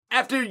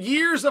After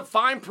years of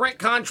fine print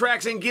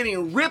contracts and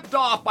getting ripped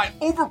off by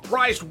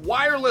overpriced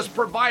wireless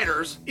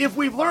providers, if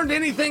we've learned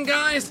anything,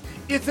 guys,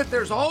 it's that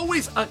there's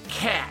always a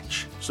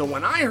catch. So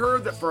when I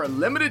heard that for a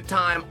limited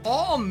time,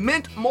 all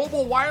Mint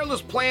Mobile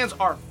wireless plans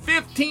are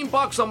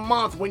 $15 a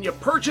month when you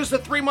purchase a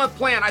 3-month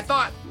plan, I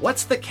thought,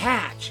 what's the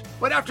catch?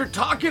 But after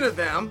talking to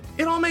them,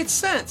 it all made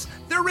sense.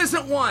 There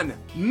isn't one.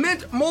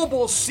 Mint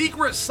Mobile's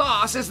secret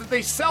sauce is that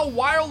they sell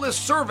wireless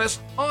service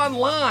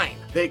online.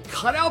 They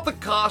cut out the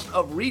cost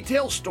of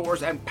retail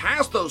stores and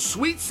pass those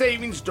sweet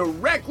savings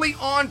directly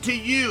on to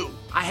you.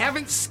 I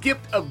haven't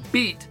skipped a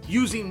beat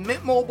using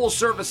Mint Mobile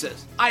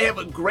services. I have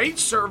a great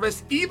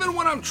service even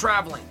when I'm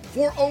traveling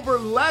for over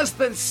less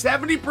than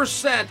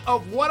 70%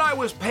 of what I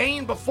was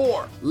paying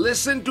before.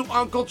 Listen to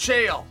Uncle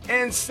Chael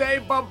and say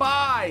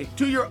bye-bye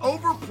to your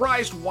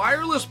overpriced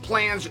wireless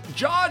plans,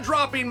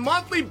 jaw-dropping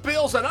monthly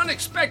bills, and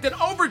unexpected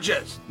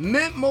overages.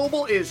 Mint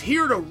Mobile is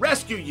here to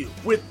rescue you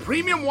with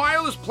premium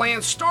wireless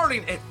plans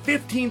starting at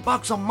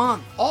 $15 a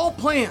month. All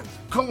plans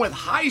come with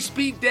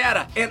high-speed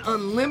data and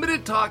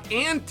unlimited talk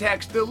and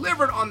text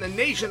delivered on the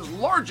nation's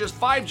largest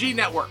 5G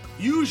network.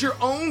 Use your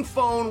own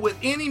phone with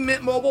any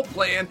Mint Mobile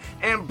plan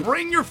and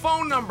bring your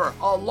phone number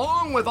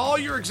along with all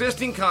your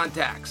existing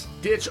contacts.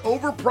 Ditch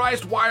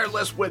overpriced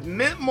wireless with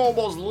Mint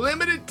Mobile's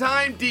limited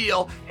time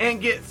deal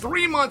and get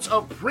 3 months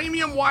of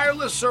premium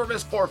wireless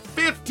service for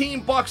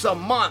 $15 a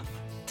month.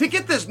 To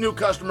get this new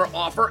customer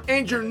offer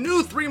and your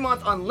new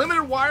 3-month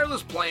unlimited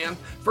wireless plan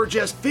for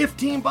just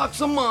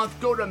 $15 a month,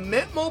 go to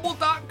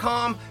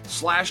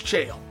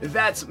mintmobile.com/Chael.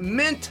 That's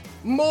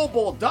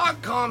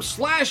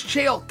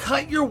mintmobile.com/Chael.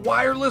 Cut your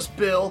wireless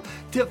bill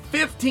to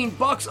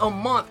 $15 a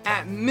month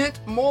at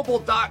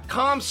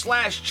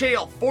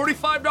mintmobile.com/Chael.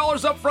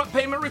 $45 upfront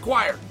payment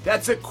required.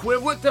 That's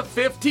equivalent to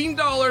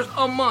 $15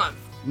 a month.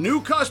 New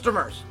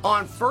customers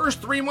on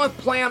first 3-month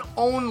plan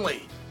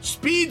only.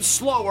 Speed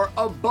slower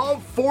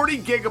above 40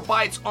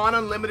 gigabytes on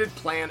unlimited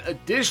plan.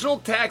 Additional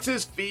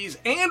taxes, fees,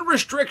 and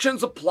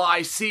restrictions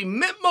apply. See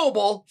Mint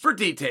Mobile for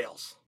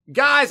details.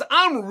 Guys,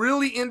 I'm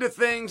really into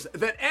things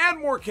that add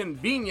more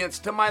convenience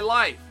to my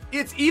life.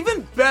 It's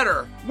even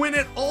better when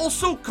it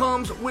also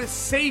comes with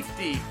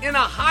safety in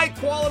a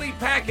high-quality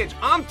package.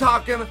 I'm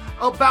talking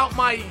about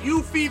my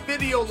Eufy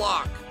Video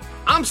Lock.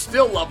 I'm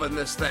still loving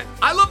this thing.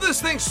 I love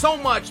this thing so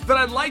much that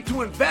I'd like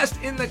to invest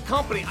in the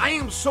company. I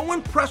am so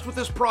impressed with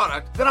this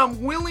product that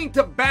I'm willing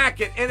to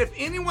back it. And if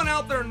anyone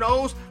out there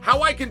knows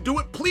how I can do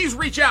it, please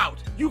reach out.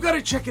 You got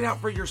to check it out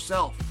for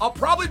yourself. I'll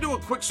probably do a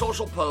quick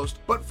social post,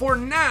 but for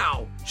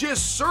now,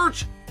 just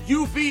search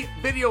Eufy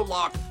Video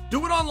Lock.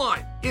 Do it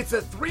online. It's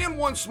a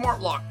 3-in-1 smart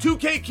lock,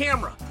 2K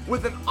camera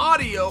with an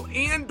audio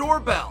and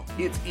doorbell.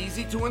 It's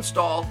easy to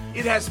install.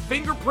 It has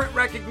fingerprint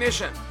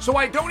recognition, so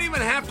I don't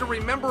even have to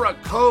remember a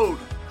code.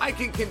 I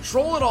can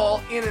control it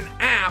all in an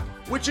app,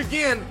 which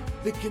again,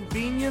 the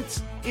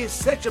convenience is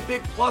such a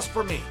big plus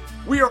for me.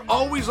 We are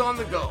always on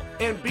the go,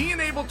 and being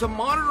able to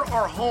monitor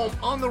our home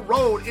on the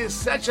road is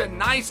such a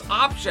nice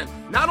option.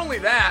 Not only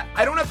that,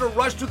 I don't have to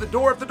rush to the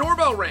door if the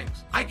doorbell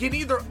rings. I can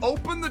either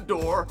open the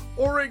door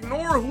or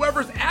ignore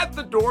whoever's at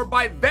the door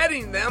by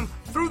vetting them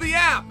through the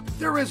app.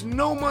 There is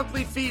no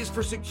monthly fees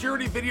for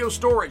security video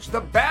storage.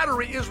 The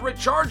battery is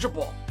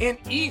rechargeable, and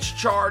each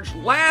charge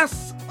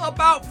lasts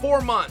about 4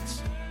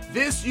 months.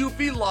 This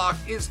Eufy lock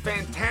is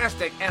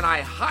fantastic, and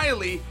I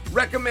highly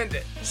recommend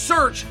it.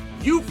 Search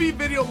Eufy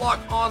Video Lock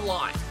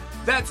online.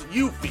 That's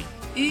Eufy,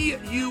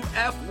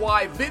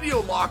 E-U-F-Y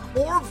Video Lock,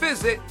 or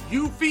visit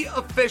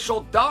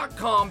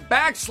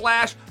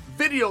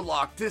eufyofficial.com/video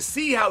lock to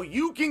see how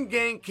you can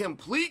gain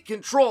complete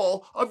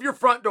control of your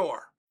front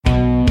door.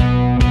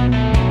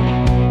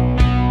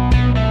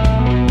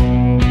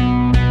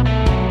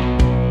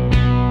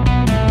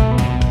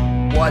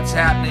 What's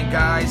happening,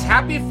 guys?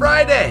 Happy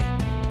Friday!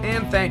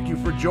 And thank you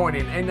for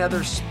joining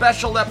another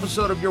special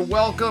episode of Your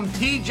Welcome.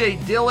 TJ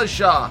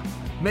Dillashaw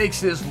makes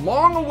his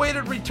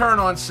long-awaited return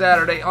on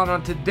Saturday.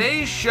 On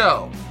today's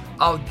show,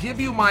 I'll give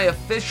you my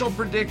official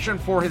prediction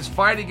for his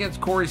fight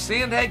against Corey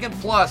Sandhagen.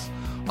 Plus,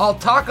 I'll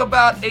talk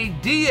about a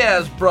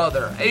Diaz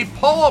brother, a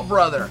Paul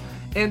brother,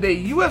 and a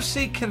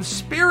UFC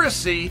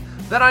conspiracy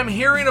that I'm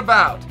hearing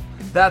about.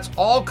 That's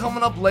all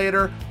coming up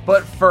later,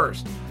 but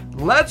first,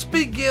 let's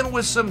begin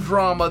with some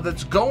drama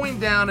that's going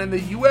down in the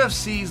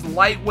UFC's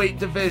lightweight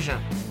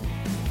division.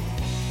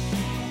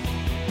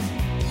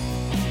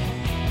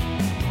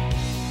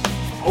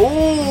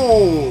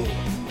 Oh,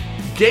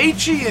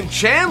 Gaethje and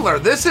Chandler,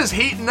 this is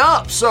heating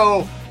up.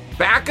 So,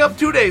 back up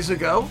 2 days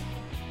ago,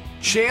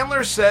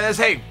 Chandler says,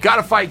 hey,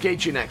 gotta fight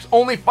Gaethje next.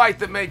 Only fight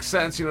that makes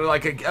sense,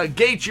 like a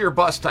Gaethje or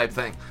bust type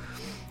thing.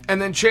 And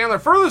then Chandler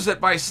furthers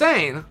it by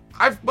saying,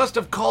 I must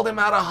have called him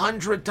out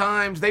 100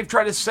 times. They've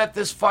tried to set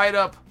this fight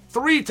up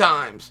 3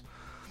 times.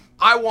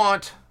 I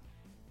want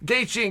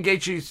Gaethje, and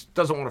Gaethje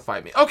doesn't want to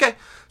fight me. Okay,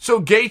 so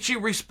Gaethje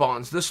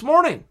responds this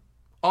morning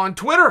on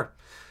Twitter.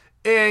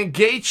 And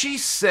Gaethje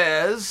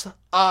says,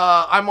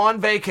 I'm on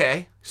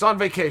vacay. He's on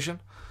vacation.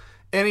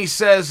 And he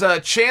says,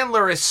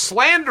 Chandler is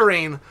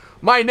slandering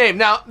my name.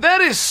 Now, that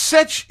is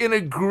such an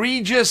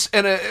egregious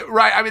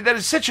that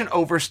is such an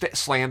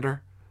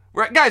slander.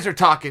 Right? Guys are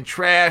talking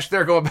trash.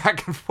 They're going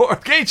back and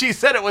forth. Gaethje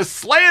said it was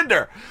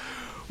slander,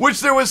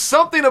 which there was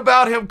something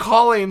about him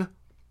calling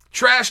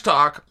trash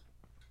talk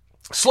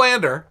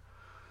slander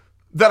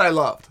that I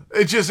loved.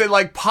 It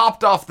like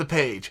popped off the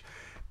page.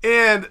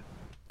 And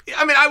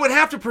I mean, I would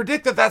have to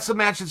predict that that's the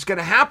match that's going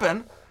to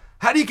happen.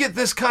 How do you get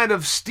this kind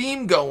of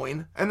steam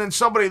going, and then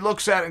somebody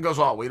looks at it and goes,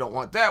 oh, we don't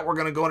want that. We're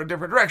going to go in a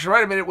different direction,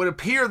 right? I mean, it would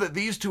appear that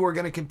these two are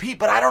going to compete,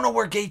 but I don't know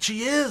where Gaethje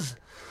is.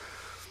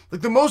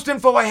 Like, the most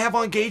info I have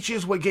on Gaethje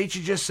is what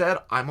Gaethje just said,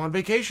 I'm on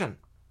vacation.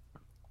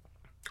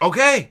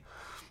 Okay.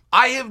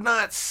 I have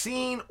not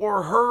seen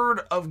or heard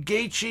of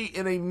Gaethje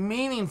in a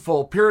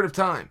meaningful period of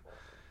time.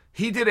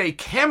 He did a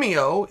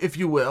cameo, if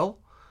you will,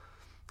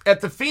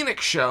 at the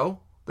Phoenix show,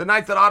 the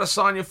night that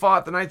Adesanya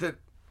fought, the night that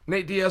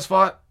Nate Diaz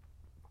fought.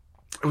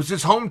 It was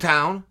his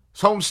hometown,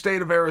 his home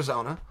state of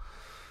Arizona.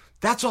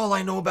 That's all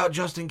I know about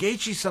Justin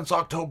Gaethje since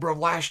October of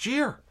last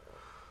year.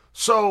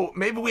 So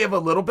maybe we have a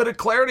little bit of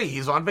clarity.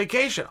 He's on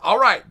vacation. All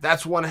right,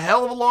 that's one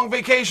hell of a long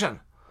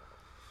vacation.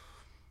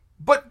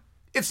 But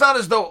it's not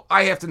as though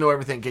I have to know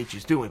everything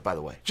Gaethje's doing, by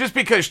the way. Just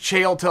because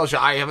Chael tells you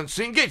I haven't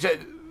seen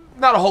Gaethje,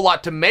 not a whole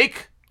lot to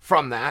make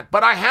from that.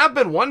 But I have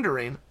been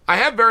wondering, I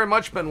have very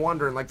much been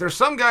wondering, like there's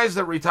some guys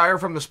that retire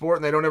from the sport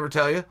and they don't ever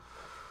tell you,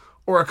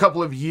 or a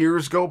couple of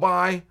years go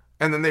by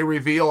and then they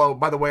reveal, oh,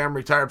 by the way, I'm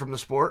retired from the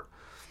sport.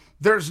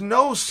 There's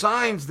no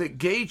signs that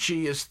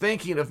Gaethje is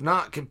thinking of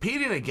not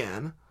competing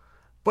again,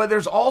 but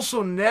there's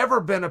also never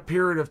been a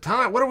period of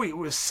time. What are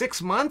we,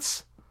 6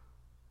 months?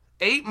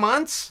 8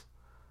 months?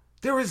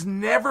 There has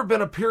never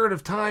been a period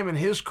of time in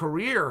his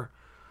career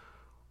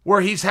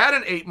where he's had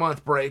an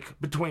 8-month break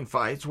between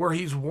fights, where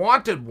he's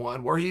wanted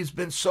one, where he's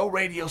been so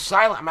radio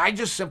silent. I mean, I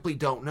just simply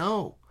don't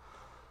know.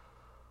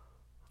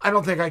 I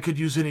don't think I could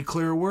use any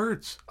clearer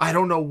words. I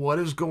don't know what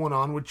is going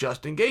on with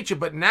Justin Gaethje,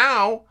 but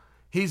now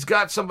he's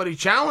got somebody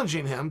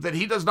challenging him that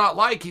he does not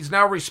like. He's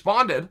now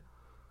responded. It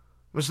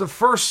was the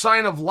first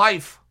sign of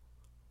life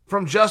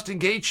from Justin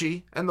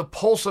Gaethje and the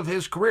pulse of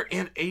his career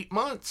in 8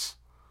 months.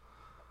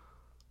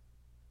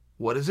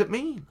 What does it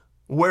mean?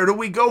 Where do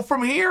we go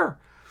from here?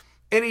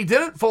 And he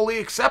didn't fully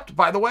accept,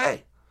 by the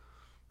way.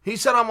 He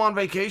said, I'm on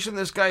vacation.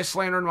 This guy's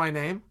slandering my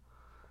name.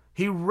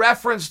 He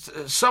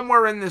referenced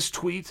somewhere in this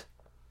tweet,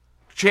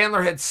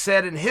 Chandler had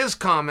said in his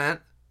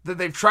comment that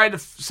they've tried to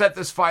set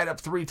this fight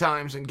up 3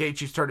 times and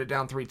Gaethje's turned it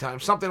down 3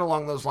 times. Something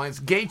along those lines.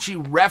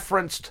 Gaethje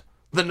referenced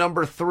the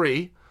number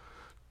 3.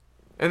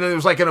 And then there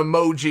was like an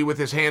emoji with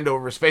his hand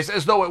over his face,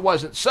 as though it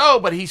wasn't so,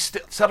 but he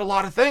still said a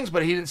lot of things,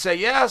 but he didn't say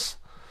yes,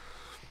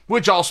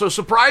 which also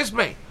surprised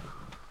me.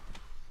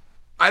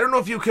 I don't know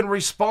if you can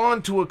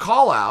respond to a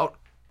call out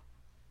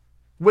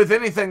with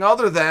anything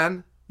other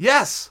than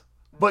yes,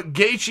 but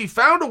Gaethje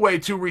found a way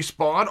to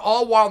respond,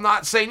 all while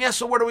not saying yes,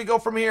 so where do we go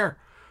from here,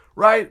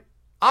 right?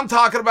 I'm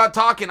talking about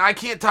talking. I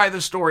can't tie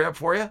this story up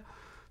for you.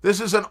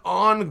 This is an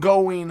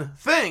ongoing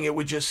thing. It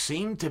would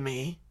seem to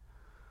me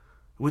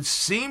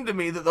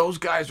that those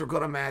guys are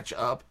going to match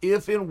up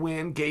if and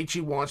when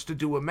Gaethje wants to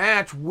do a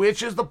match,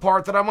 which is the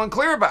part that I'm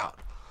unclear about.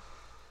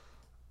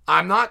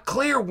 I'm not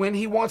clear when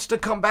he wants to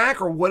come back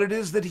or what it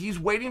is that he's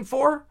waiting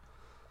for.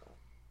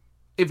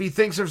 If he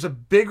thinks there's a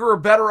bigger or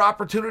better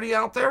opportunity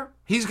out there,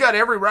 he's got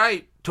every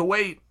right to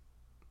wait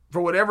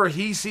for whatever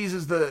he sees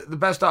as the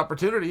best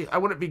opportunity. I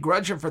wouldn't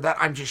begrudge him for that.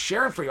 I'm just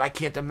sharing for you. I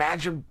can't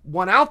imagine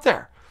one out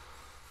there.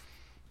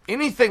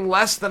 Anything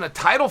less than a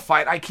title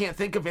fight, I can't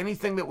think of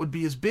anything that would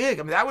be as big.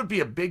 I mean, that would be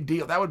a big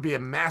deal. That would be a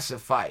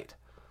massive fight.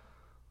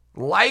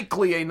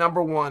 Likely a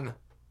number 1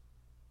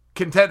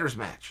 contenders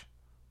match,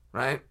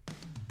 right?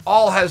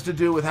 All has to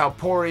do with how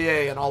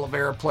Poirier and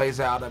Oliveira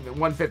plays out. I mean,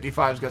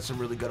 155's got some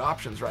really good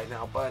options right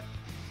now, but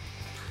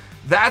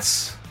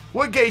that's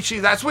what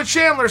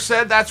Chandler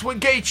said. That's what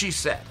Gaethje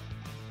said.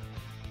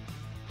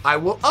 I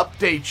will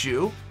update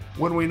you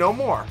when we know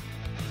more.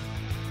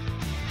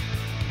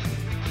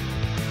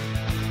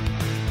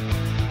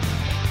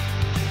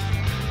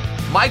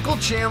 Michael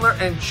Chandler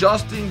and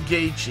Justin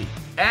Gaethje,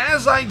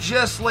 as I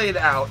just laid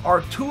out,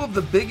 are 2 of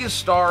the biggest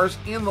stars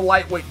in the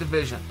lightweight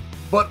division.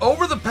 But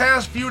over the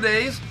past few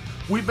days,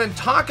 we've been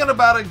talking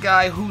about a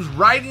guy who's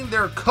riding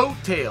their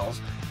coattails,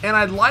 and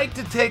I'd like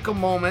to take a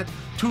moment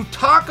to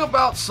talk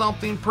about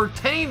something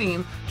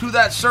pertaining to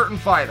that certain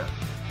fighter.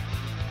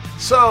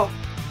 So,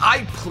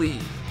 I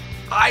plead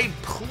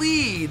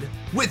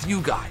with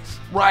you guys,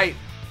 right?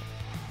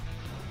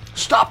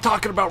 Stop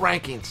talking about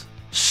rankings.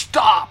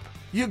 Stop.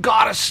 You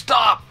gotta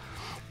stop.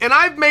 And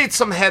I've made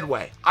some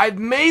headway.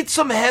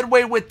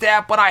 With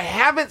that, but I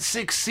haven't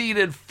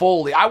succeeded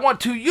fully. I want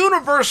to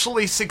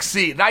universally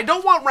succeed. And I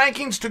don't want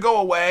rankings to go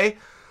away,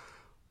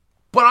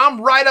 but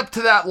I'm right up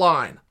to that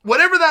line.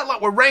 Whatever that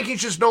line, where rankings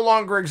just no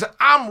longer exist,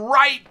 I'm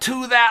right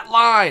to that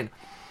line.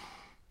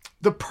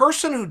 The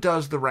person who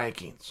does the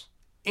rankings,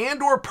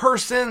 and or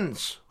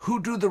persons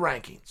who do the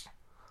rankings,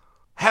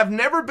 have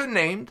never been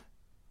named,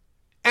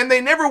 and they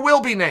never will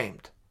be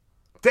named.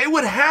 They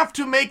would have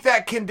to make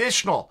that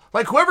conditional.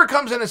 Like whoever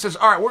comes in and says,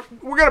 all right,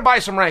 we're going to buy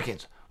some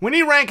rankings. We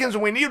need rankings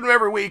and we need them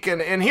every week.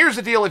 And here's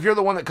the deal if you're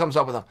the one that comes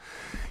up with them.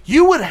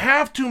 You would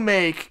have to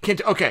make,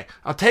 okay,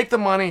 I'll take the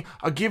money.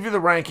 I'll give you the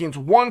rankings.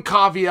 One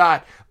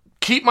caveat,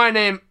 keep my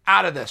name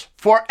out of this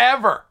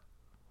forever.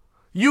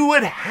 You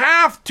would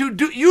have to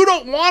you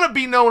don't want to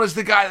be known as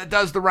the guy that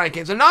does the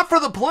rankings. And not for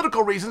the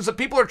political reasons that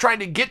people are trying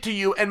to get to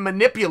you and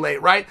manipulate,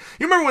 right?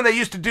 You remember when they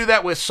used to do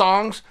that with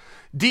songs?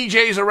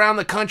 DJs around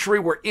the country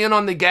were in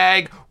on the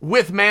gag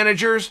with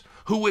managers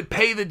who would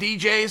pay the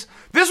DJs.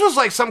 This was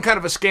like some kind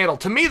of a scandal.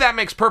 To me, that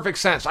makes perfect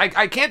sense.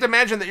 I can't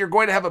imagine that you're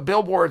going to have a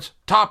Billboard's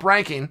top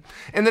ranking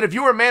and that if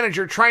you were a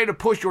manager trying to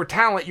push your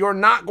talent, you're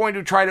not going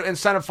to try to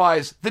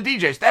incentivize the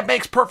DJs. That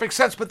makes perfect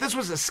sense, but this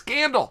was a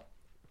scandal.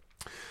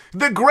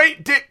 The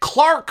great Dick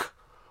Clark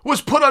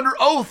was put under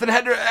oath and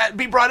had to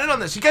be brought in on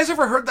this. You guys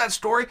ever heard that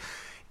story?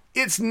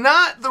 It's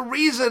not the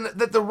reason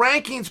that the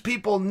rankings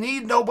people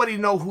need nobody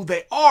to know who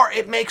they are.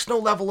 It makes no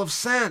level of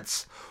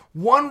sense.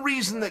 One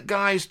reason that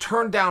guys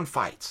turn down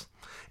fights,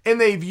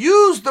 and they've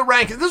used the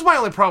rankings. This is my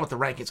only problem with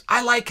the rankings.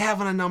 I like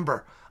having a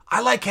number.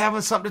 I like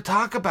having something to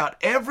talk about.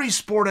 Every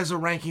sport has a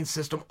ranking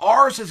system.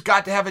 Ours has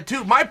got to have it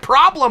too. My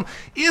problem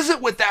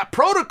isn't with that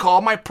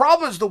protocol. My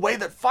problem is the way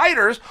that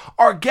fighters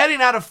are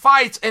getting out of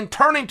fights and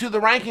turning to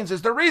the rankings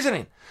as their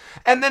reasoning.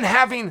 And then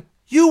having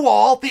you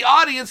all, the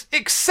audience,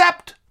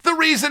 accept the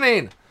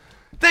reasoning.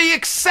 They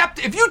accept,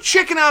 if you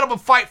chicken out of a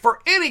fight for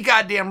any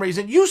goddamn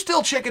reason, you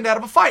still chickened out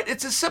of a fight.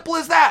 It's as simple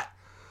as that.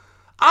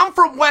 I'm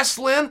from West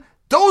Lynn.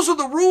 Those are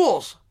the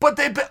rules. But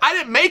I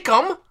didn't make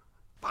them.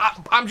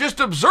 I'm just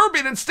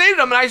observing and stating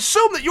them, and I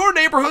assume that your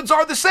neighborhoods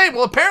are the same.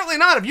 Well, apparently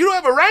not. If you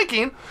don't have a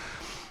ranking,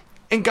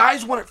 and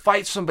guys want to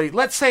fight somebody,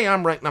 let's say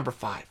I'm ranked number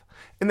 5,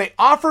 and they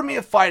offer me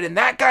a fight, and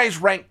that guy's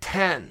ranked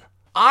 10.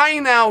 I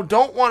now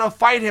don't want to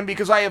fight him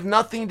because I have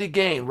nothing to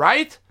gain,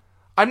 right?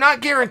 I'm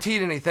not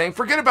guaranteed anything.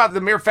 Forget about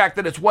the mere fact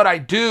that it's what I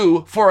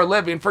do for a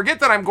living. Forget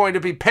that I'm going to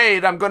be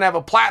paid. I'm going to have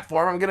a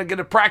platform. I'm going to get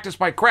to practice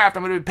my craft.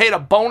 I'm going to be paid a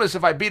bonus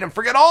if I beat him.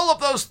 Forget all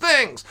of those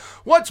things.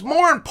 What's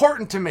more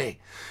important to me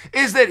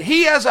is that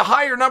he has a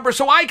higher number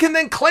so I can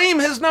then claim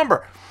his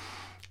number.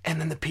 And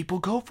then the people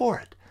go for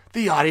it.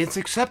 The audience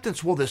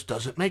acceptance. Well, this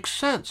doesn't make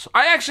sense.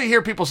 I actually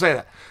hear people say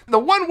that. The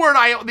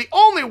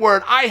only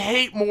word I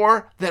hate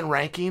more than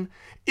ranking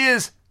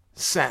is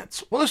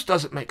sense. Well, this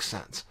doesn't make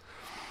sense.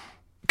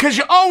 Because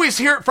you always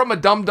hear it from a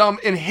dum-dum,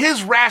 and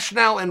his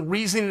rationale and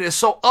reasoning is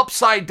so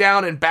upside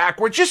down and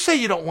backward. Just say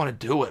you don't want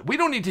to do it. We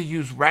don't need to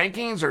use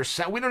rankings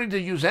we don't need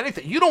to use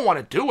anything. You don't want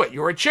to do it.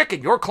 You're a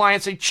chicken. Your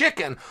client's a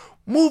chicken.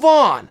 Move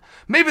on.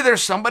 Maybe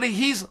there's somebody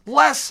he's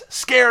less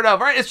scared of,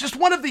 right? It's just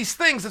one of these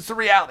things. It's the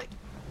reality.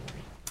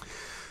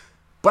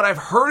 But I've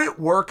heard it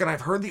work, and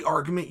I've heard the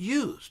argument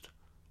used.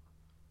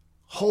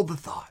 Hold the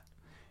thought.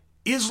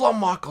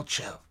 Islam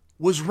Makhachev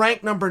was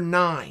ranked number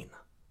 9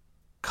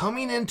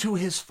 coming into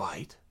his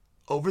fight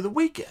over the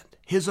weekend.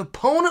 His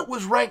opponent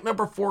was ranked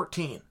number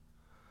 14.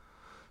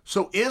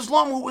 So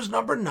Islam, who was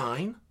number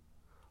 9,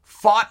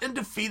 fought and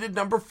defeated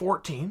number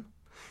 14.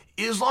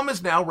 Islam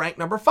is now ranked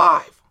number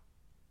 5.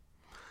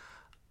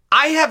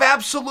 I have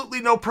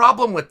absolutely no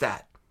problem with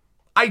that.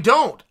 I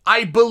don't.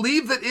 I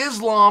believe that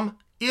Islam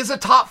is a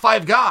top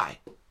 5 guy.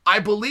 I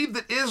believe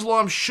that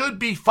Islam should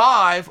be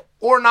 5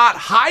 or not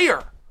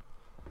higher.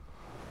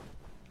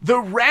 The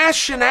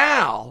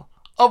rationale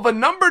of a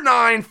number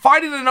 9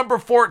 fighting a number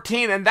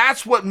 14, and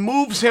that's what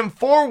moves him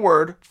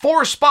forward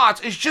 4 spots,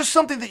 is just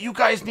something that you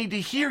guys need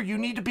to hear. You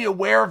need to be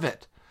aware of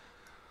it.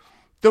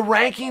 The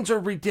rankings are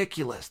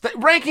ridiculous. The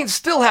rankings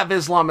still have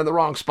Islam in the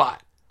wrong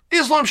spot.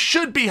 Islam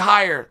should be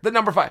higher than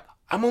number 5.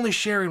 I'm only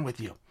sharing with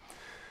you.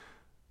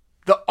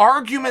 The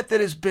argument that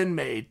has been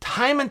made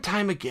time and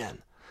time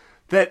again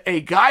that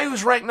a guy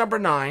who's ranked number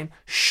 9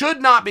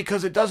 should not,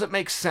 because it doesn't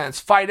make sense,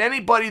 fight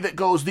anybody that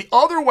goes the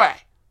other way.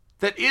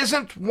 That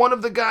isn't one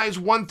of the guys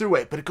 1 through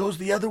 8, but it goes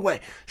the other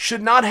way.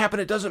 Should not happen.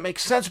 It doesn't make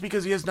sense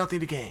because he has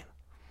nothing to gain.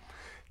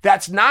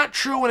 That's not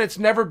true, and it's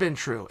never been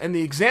true. And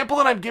the example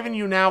that I'm giving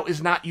you now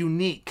is not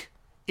unique.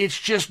 It's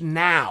just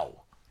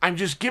now. I'm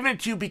just giving it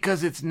to you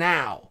because it's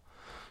now.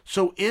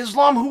 So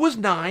Islam, who was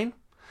 9,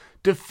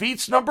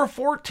 defeats number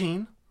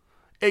 14,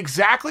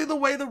 exactly the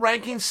way the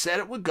rankings said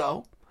it would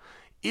go.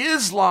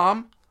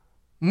 Islam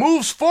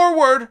moves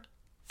forward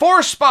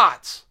 4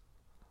 spots.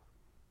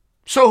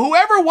 So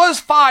whoever was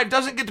 5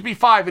 doesn't get to be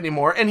 5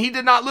 anymore, and he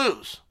did not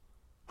lose.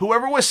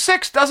 Whoever was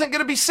 6 doesn't get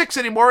to be 6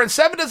 anymore, and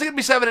 7 doesn't get to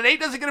be 7, and 8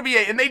 doesn't get to be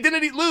 8, and they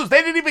didn't lose.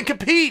 They didn't even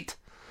compete.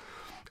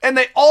 And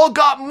they all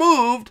got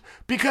moved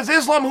because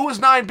Islam, who was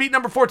 9, beat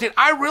number 14.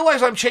 I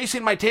realize I'm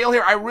chasing my tail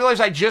here. I realize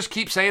I just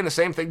keep saying the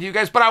same thing to you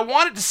guys, but I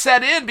want it to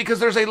set in because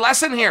there's a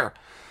lesson here.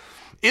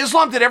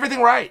 Islam did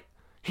everything right.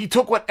 He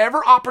took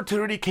whatever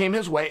opportunity came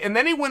his way, and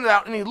then he went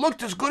out and he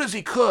looked as good as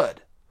he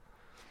could.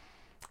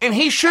 And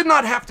he should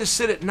not have to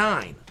sit at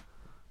 9.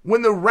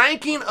 When the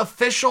ranking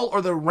official or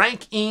the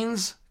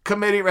rankings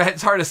committee, right,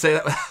 it's hard to say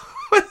that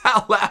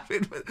without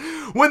laughing.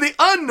 When the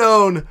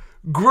unknown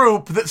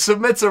group that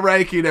submits a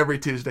ranking every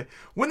Tuesday,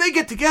 when they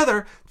get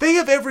together, they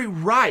have every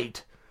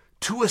right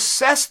to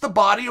assess the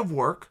body of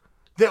work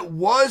that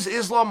was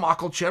Islam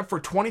Makhachev for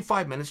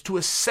 25 minutes, to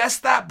assess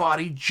that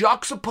body,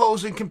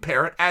 juxtapose and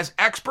compare it as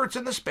experts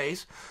in the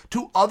space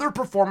to other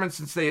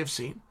performances they have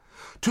seen,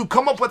 to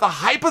come up with a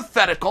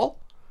hypothetical,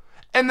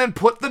 and then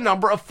put the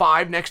number of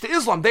 5 next to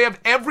Islam. They have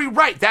every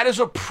right. That is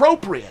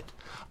appropriate.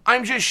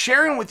 I'm just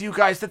sharing with you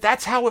guys that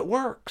that's how it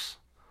works.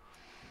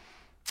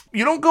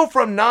 You don't go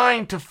from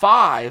 9 to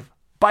 5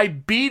 by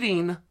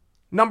beating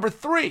number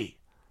 3.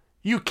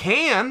 You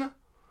can.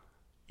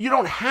 You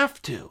don't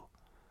have to.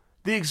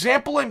 The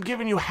example I'm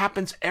giving you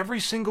happens every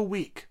single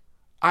week.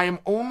 I am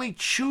only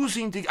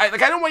choosing to... I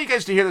don't want you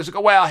guys to hear this and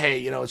go, well,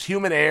 hey, it's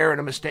human error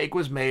and a mistake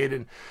was made.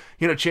 And,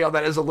 Chael,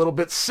 that is a little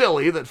bit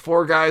silly that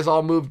 4 guys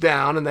all moved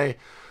down and they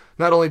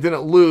not only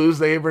didn't lose,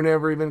 they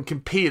never even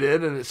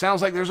competed. And it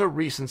sounds like there's a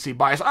recency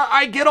bias.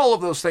 I get all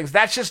of those things.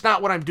 That's just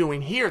not what I'm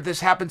doing here. This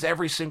happens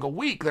every single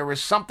week. There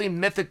is something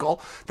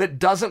mythical that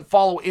doesn't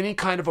follow any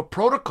kind of a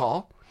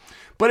protocol,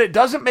 but it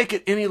doesn't make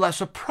it any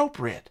less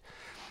appropriate.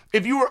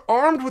 If you are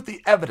armed with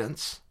the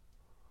evidence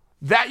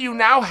that you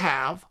now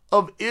have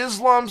of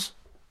Islam's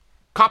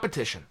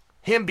competition,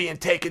 him being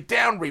taken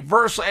down,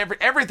 reversal,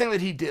 everything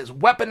that he did,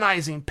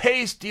 weaponizing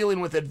pace,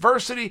 dealing with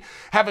adversity,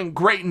 having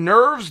great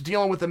nerves,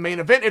 dealing with the main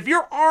event. If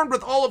you're armed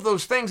with all of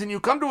those things and you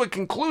come to a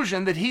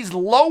conclusion that he's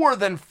lower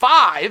than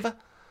 5,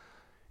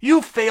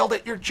 you failed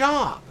at your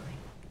job.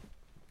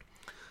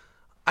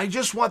 I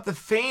just want the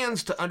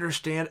fans to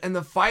understand, and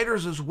the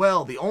fighters as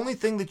well, the only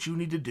thing that you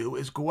need to do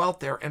is go out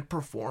there and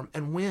perform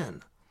and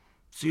win.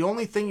 It's the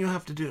only thing you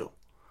have to do.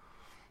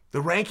 The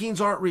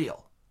rankings aren't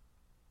real,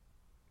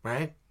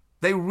 right?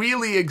 They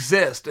really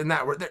exist in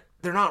that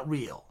they're not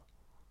real.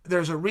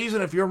 There's a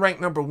reason if you're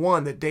ranked number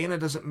 1 that Dana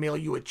doesn't mail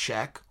you a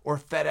check or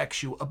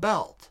FedEx you a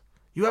belt.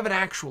 You haven't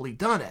actually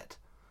done it.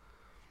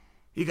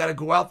 You got to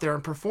go out there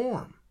and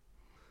perform.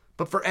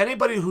 But for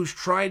anybody who's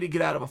trying to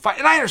get out of a fight,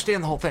 and I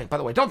understand the whole thing, by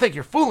the way, don't think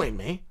you're fooling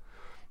me.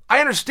 I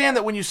understand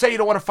that when you say you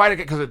don't want to fight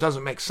again because it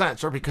doesn't make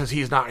sense or because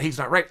he's not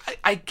right.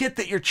 I get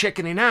that you're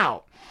chickening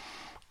out.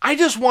 I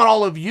just want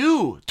all of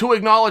you to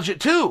acknowledge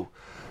it too.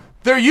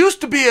 There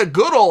used to be a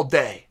good old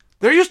day.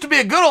 There used to be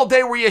a good old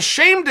day where you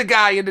shamed a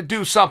guy into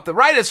do something,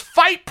 right? It's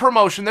fight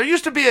promotion. There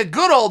used to be a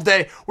good old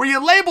day where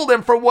you labeled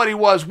him for what he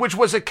was, which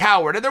was a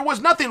coward. And there was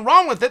nothing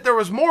wrong with it. There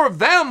was more of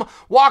them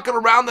walking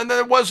around than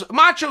there was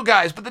macho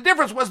guys. But the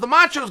difference was the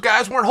macho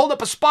guys weren't holding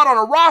up a spot on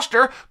a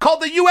roster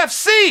called the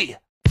UFC.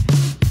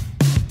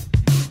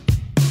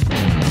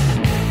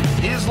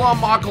 Islam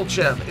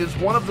Makhachev is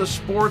one of the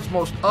sport's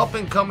most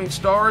up-and-coming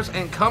stars.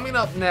 And coming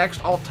up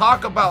next, I'll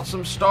talk about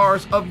some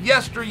stars of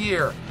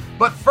yesteryear.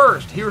 But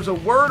first, here's a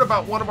word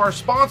about one of our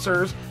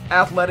sponsors,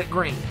 Athletic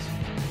Greens.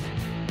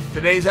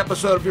 Today's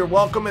episode of You're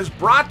Welcome is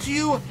brought to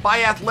you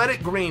by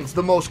Athletic Greens,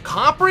 the most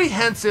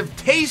comprehensive,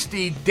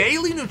 tasty,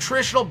 daily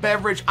nutritional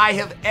beverage I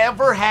have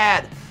ever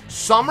had.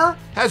 Summer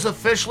has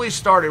officially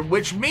started,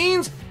 which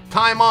means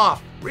time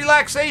off,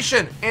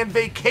 relaxation, and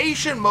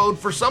vacation mode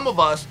for some of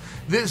us.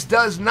 This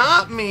does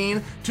not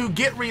mean to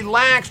get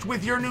relaxed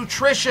with your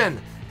nutrition.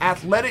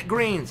 Athletic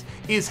Greens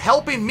is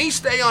helping me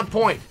stay on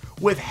point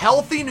with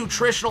healthy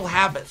nutritional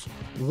habits.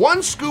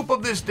 1 scoop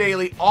of this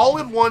daily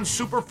all-in-one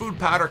superfood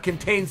powder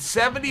contains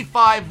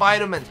 75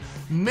 vitamins,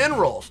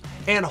 minerals,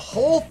 and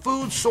whole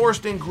food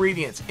sourced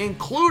ingredients,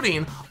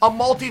 including a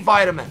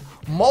multivitamin,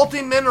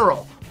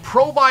 multi-mineral,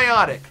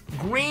 probiotic,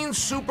 green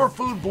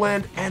superfood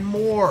blend, and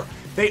more.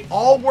 They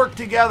all work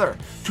together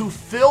to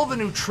fill the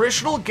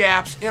nutritional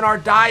gaps in our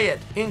diet,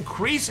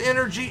 increase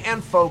energy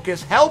and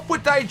focus, help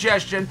with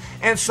digestion,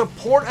 and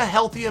support a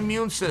healthy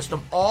immune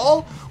system,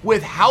 all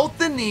without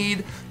the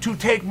need to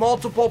take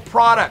multiple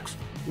products.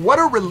 What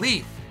a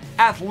relief.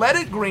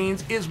 Athletic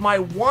Greens is my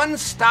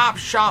one-stop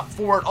shop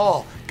for it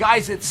all.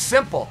 Guys, it's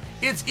simple.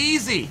 It's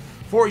easy.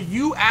 For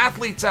you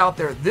athletes out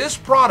there, this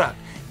product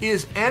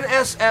is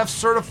NSF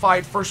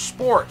certified for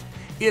sport.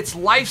 It's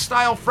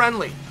lifestyle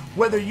friendly.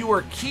 Whether you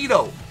are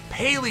keto,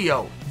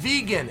 paleo,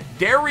 vegan,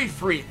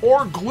 dairy-free,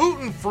 or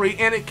gluten-free,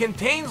 and it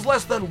contains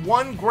less than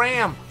 1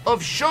 gram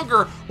of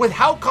sugar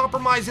without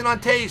compromising on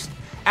taste.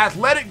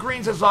 Athletic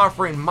Greens is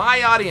offering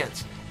my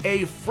audience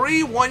a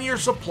free 1-year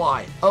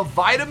supply of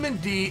vitamin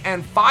D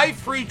and 5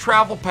 free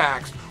travel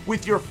packs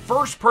with your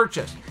first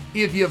purchase.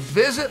 If you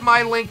visit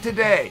my link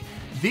today,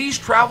 these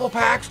travel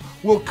packs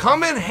will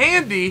come in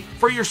handy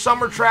for your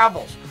summer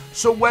travels.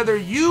 So whether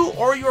you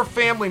or your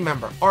family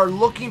member are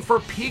looking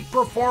for peak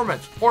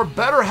performance or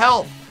better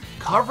health,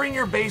 covering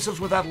your bases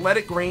with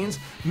Athletic Greens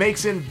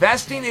makes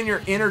investing in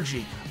your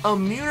energy,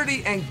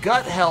 immunity, and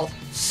gut health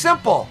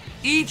simple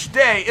each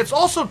day. It's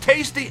also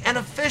tasty and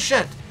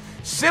efficient.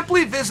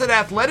 Simply visit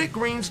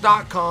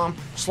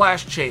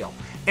athleticgreens.com/Chael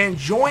and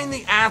join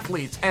the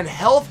athletes and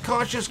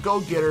health-conscious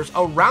go-getters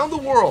around the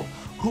world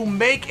who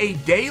make a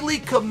daily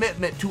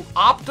commitment to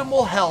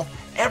optimal health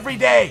every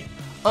day.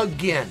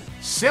 Again,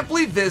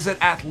 simply visit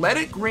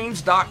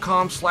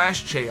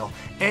athleticgreens.com/Chael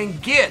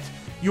and get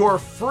your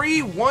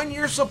free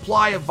 1-year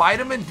supply of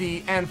vitamin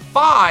D and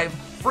 5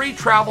 free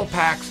travel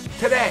packs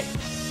today.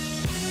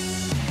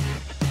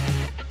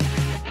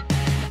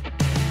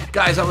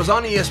 Guys, I was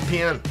on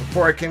ESPN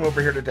before I came over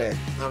here today.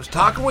 I was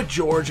talking with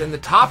George, and the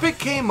topic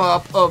came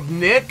up of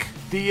Nick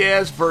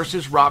Diaz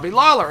versus Robbie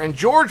Lawler, and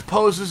George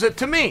poses it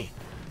to me.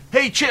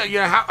 Hey, Chill,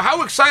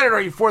 how excited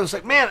are you for this?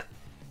 Like, man,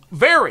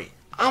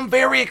 I'm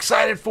very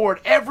excited for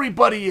it.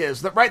 Everybody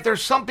is. Right?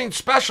 There's something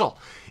special.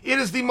 It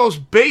is the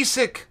most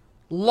basic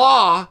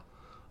law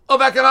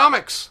of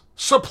economics.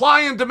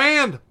 Supply and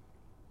demand.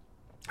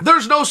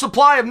 There's no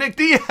supply of Nick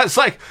Diaz.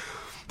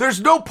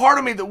 There's no part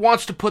of me that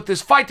wants to put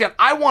this fight down.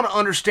 I want to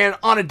understand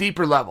on a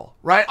deeper level,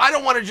 right? I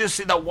don't want to just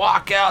see the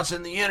walkouts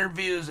and the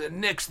interviews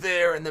and Nick's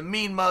there and the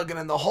mean mugging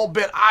and the whole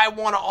bit. I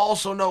want to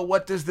also know,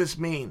 what does this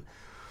mean?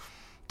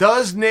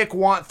 Does Nick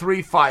want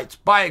 3 fights?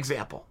 By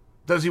example,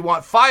 does he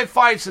want 5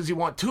 fights? Does he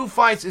want 2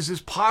 fights? Is this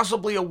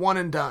possibly a one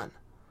and done?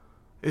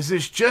 Is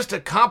this just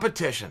a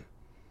competition?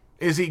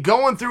 Is he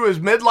going through his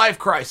midlife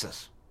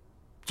crisis?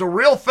 It's a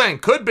real thing.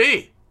 Could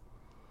be.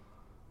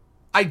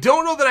 I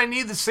don't know that I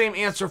need the same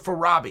answer for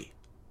Robbie.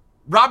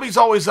 Robbie's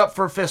always up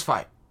for a fist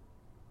fight.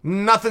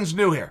 Nothing's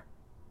new here.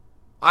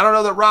 I don't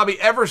know that Robbie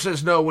ever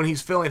says no when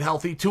he's feeling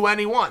healthy to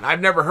anyone.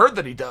 I've never heard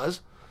that he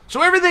does.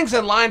 So everything's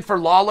in line for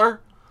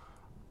Lawler.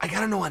 I got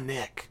to know on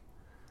Nick.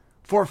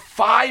 For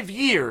 5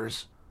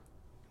 years,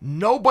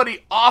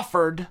 nobody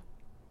offered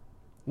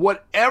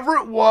whatever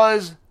it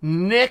was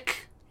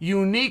Nick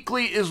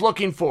uniquely is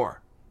looking for.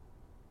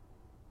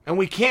 And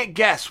we can't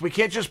guess. We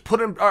can't just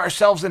put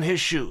ourselves in his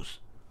shoes.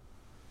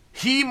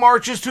 He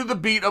marches to the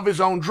beat of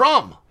his own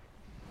drum.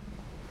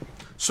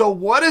 So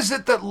what is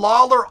it that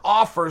Lawler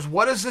offers?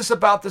 What is this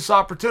about this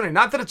opportunity?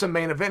 Not that it's a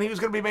main event. He was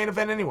going to be main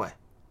event anyway.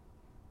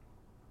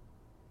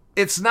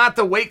 It's not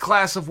the weight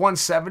class of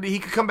 170. He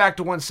could come back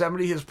to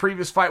 170. His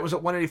previous fight was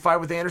at 185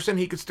 with Anderson.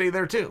 He could stay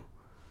there too.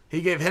 He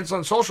gave hints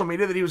on social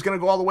media that he was going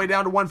to go all the way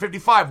down to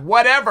 155.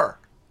 Whatever.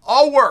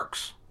 All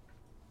works.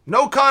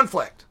 No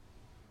conflict.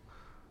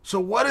 So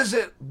what is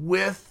it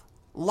with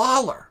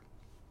Lawler?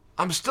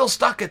 I'm still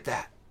stuck at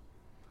that.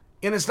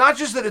 And it's not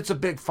just that it's a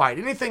big fight.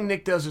 Anything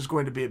Nick does is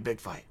going to be a big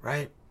fight,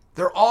 right?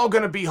 They're all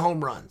going to be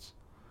home runs.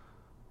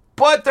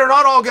 But they're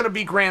not all going to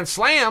be grand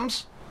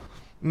slams.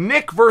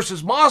 Nick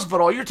versus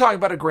Masvidal, you're talking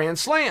about a grand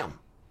slam.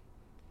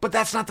 But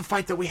that's not the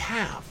fight that we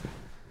have.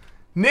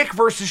 Nick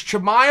versus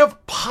Chimaev,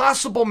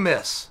 possible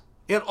miss.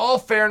 In all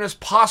fairness,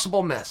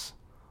 possible miss.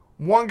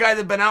 One guy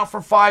that's been out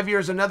for 5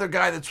 years, another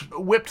guy that's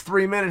whipped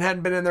 3 men and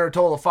hadn't been in there a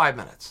total of 5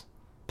 minutes.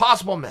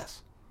 Possible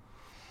miss.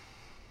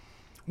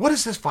 What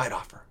does this fight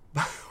offer?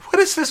 What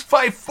is this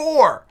fight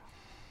for?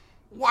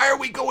 Why are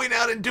we going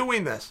out and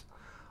doing this?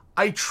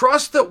 I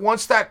trust that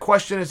once that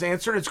question is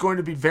answered, it's going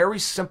to be very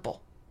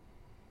simple.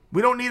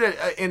 We don't need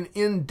an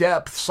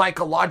in-depth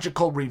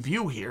psychological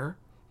review here.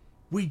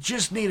 We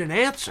just need an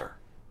answer.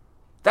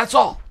 That's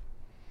all.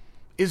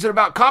 Is it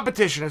about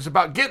competition? Is it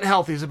about getting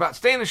healthy? Is it about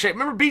staying in shape?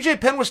 Remember, BJ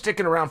Penn was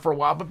sticking around for a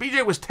while, but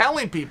BJ was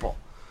telling people,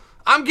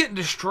 I'm getting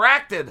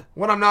distracted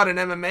when I'm not in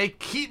MMA.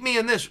 Keep me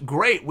in this.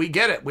 Great, we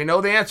get it. We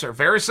know the answer.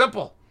 Very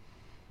simple.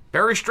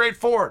 Very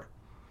straightforward.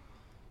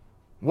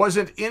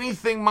 Wasn't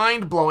anything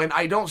mind-blowing.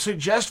 I don't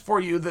suggest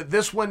for you that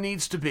this one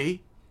needs to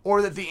be,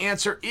 or that the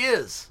answer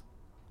is.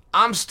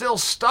 I'm still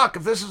stuck.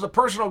 If this is a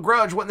personal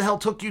grudge, what in the hell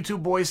took you two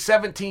boys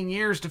 17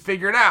 years to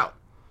figure it out?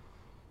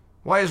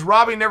 Why has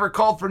Robbie never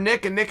called for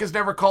Nick, and Nick has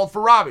never called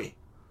for Robbie?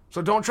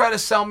 So don't try to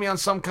sell me on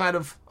some kind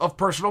of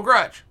personal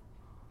grudge.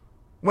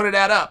 When it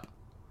add up.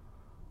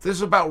 If this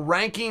is about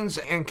rankings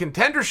and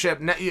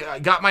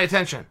contendership, got my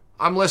attention.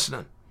 I'm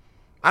listening.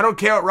 I don't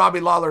care what Robbie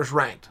Lawler's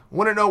ranked.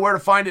 Wouldn't know where to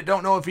find it.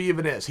 Don't know if he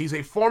even is. He's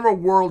a former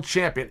world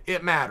champion.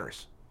 It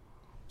matters.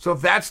 So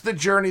if that's the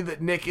journey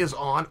that Nick is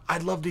on,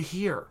 I'd love to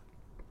hear.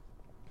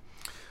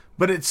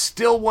 But it's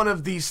still one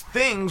of these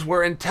things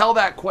where until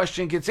that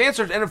question gets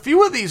answered, and a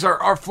few of these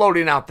are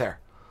floating out there.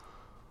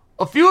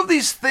 A few of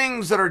these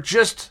things that are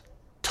just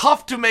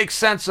tough to make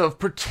sense of,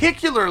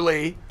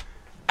 particularly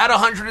at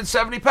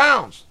 170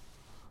 pounds.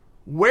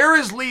 Where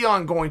is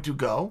Leon going to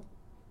go?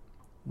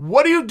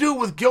 What do you do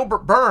with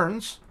Gilbert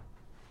Burns?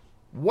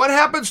 What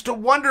happens to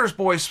Wonders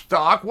Boy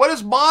stock? What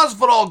is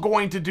Masvidal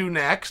going to do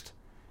next?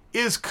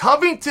 Is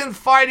Covington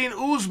fighting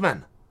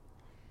Usman?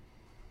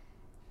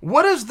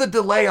 What is the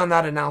delay on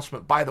that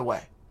announcement, by the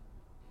way?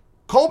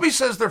 Colby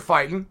says they're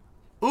fighting.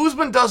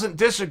 Usman doesn't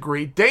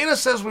disagree. Dana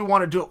says we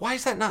want to do it. Why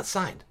is that not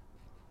signed?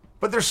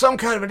 But there's some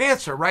kind of an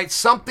answer, right?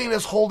 Something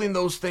is holding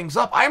those things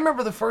up. I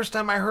remember the first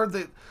time I heard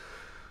that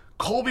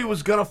Colby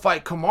was going to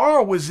fight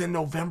Kamaru was in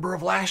November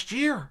of last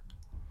year.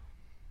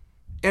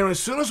 And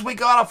as soon as we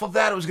got off of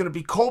that, it was going to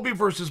be Colby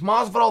versus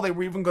Masvidal. They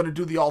were even going to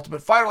do the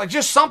Ultimate Fighter. Like,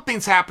 just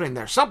something's happening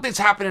there. Something's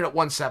happening at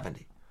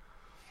 170.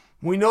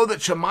 We know that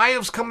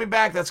Chimaev's coming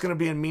back. That's going to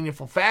be in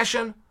meaningful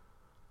fashion.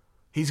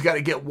 He's got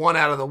to get one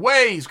out of the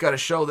way. He's got to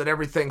show that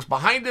everything's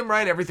behind him,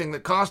 right? Everything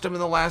that cost him in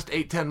the last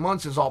 8-10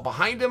 months is all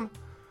behind him.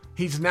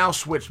 He's now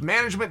switched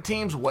management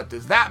teams. What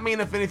does that mean,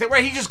 if anything?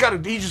 Right? He just got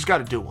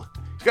to do one.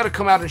 He's got to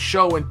come out and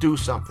show and do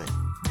something.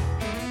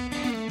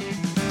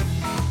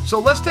 So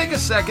let's take a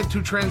second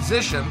to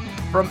transition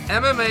from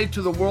MMA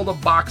to the world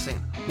of boxing,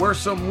 where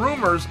some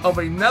rumors of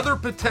another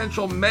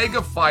potential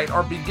mega fight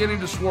are beginning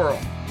to swirl.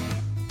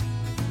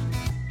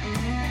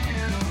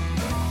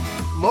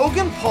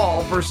 Logan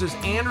Paul versus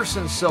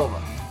Anderson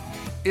Silva.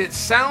 It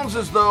sounds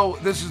as though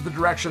this is the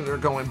direction they're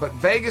going, but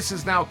Vegas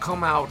has now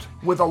come out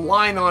with a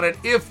line on it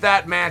if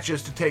that match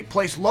is to take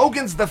place.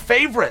 Logan's the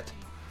favorite.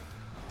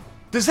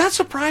 Does that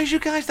surprise you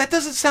guys? That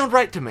doesn't sound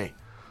right to me.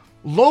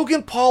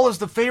 Logan Paul is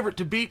the favorite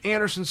to beat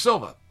Anderson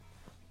Silva.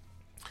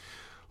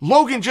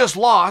 Logan just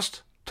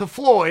lost to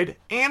Floyd.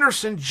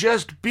 Anderson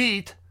just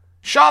beat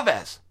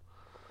Chavez.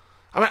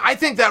 I mean, I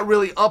think that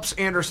really ups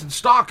Anderson's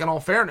stock, in all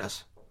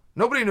fairness.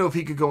 Nobody knew if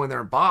he could go in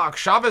there and box.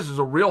 Chavez is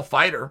a real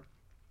fighter.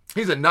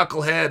 He's a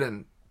knucklehead,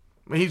 and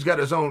I mean, he's got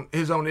his own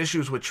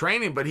issues with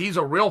training, but he's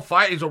a real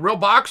fighter. He's a real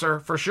boxer,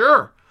 for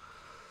sure.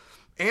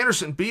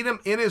 Anderson beat him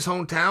in his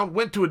hometown,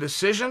 went to a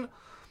decision.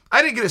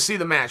 I didn't get to see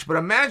the match, but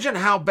imagine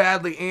how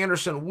badly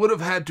Anderson would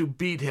have had to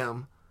beat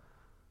him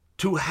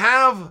to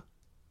have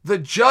the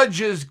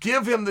judges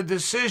give him the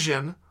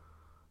decision,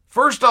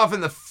 first off in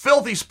the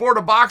filthy sport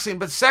of boxing,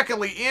 but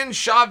secondly in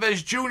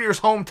Chavez Jr.'s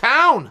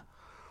hometown.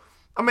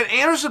 I mean,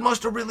 Anderson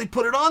must have really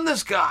put it on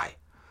this guy.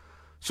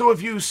 So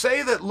if you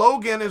say that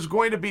Logan is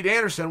going to beat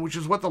Anderson, which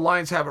is what the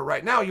lines have it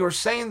right now, you're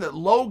saying that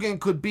Logan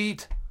could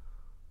beat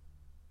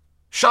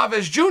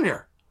Chavez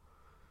Jr.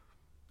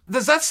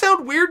 Does that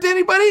sound weird to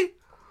anybody?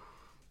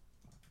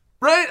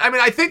 Right? I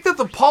mean, I think that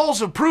the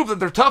Pauls have proved that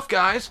they're tough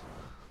guys.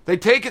 They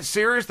take it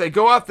serious. They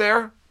go out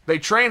there. They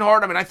train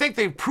hard. I mean, I think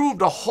they've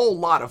proved a whole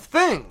lot of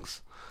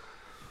things.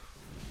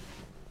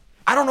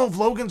 I don't know if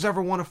Logan's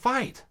ever won a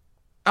fight.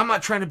 I'm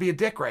not trying to be a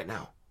dick right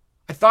now.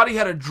 I thought he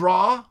had a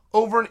draw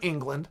over in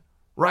England,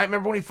 right?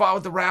 Remember when he fought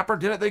with the rapper?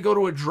 Didn't they go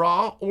to a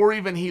draw? Or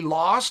even he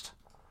lost?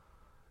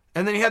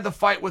 And then he had the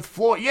fight with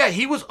Floyd. Yeah,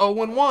 he was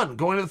 0-1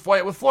 going to the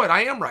fight with Floyd.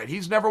 I am right.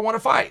 He's never won a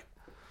fight.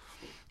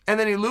 And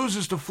then he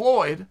loses to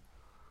Floyd.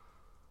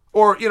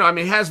 Or, he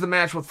has the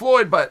match with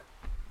Floyd, but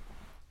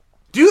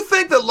do you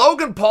think that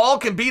Logan Paul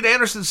can beat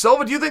Anderson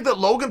Silva? Do you think that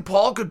Logan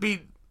Paul could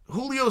beat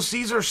Julio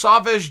Cesar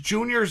Chavez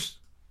Jr.'s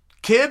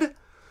kid?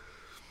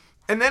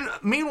 And then,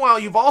 meanwhile,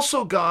 you've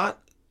also got,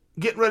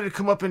 getting ready to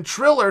come up in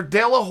Triller,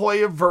 De La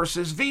Hoya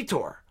versus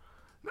Vitor.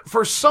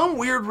 For some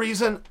weird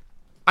reason,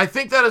 I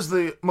think that is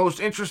the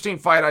most interesting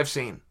fight I've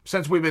seen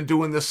since we've been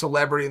doing this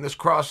celebrity and this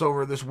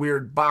crossover, this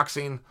weird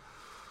boxing.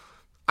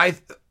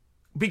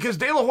 Because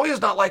De La Hoya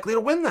is not likely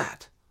to win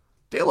that.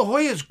 De La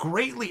Hoya is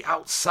greatly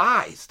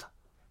outsized.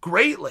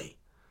 Greatly.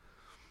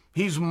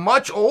 He's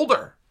much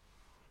older.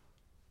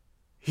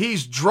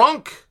 He's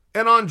drunk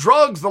and on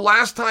drugs the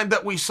last time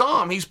that we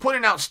saw him. He's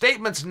putting out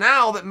statements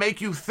now that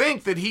make you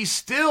think that he's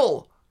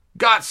still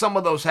got some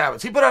of those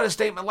habits. He put out a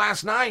statement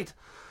last night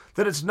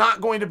that it's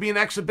not going to be an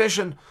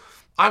exhibition.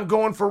 I'm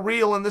going for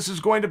real and this is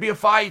going to be a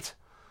fight.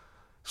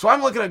 So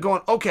I'm looking at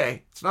going,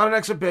 okay, it's not an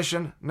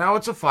exhibition. Now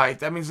it's a fight.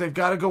 That means they've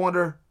got to go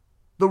under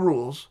the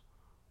rules,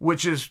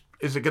 which is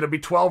it going to be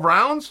 12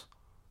 rounds?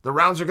 The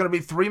rounds are going to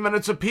be 3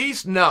 minutes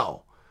apiece?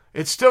 No.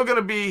 It's still going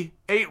to be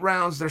 8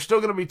 rounds. They're still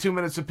going to be 2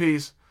 minutes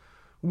apiece,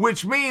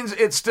 which means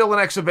it's still an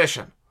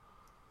exhibition.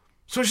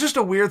 So it's just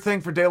a weird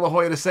thing for De La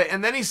Hoya to say.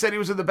 And then he said he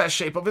was in the best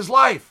shape of his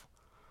life.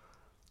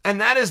 And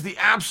that is the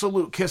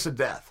absolute kiss of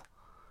death.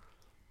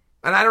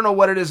 And I don't know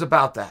what it is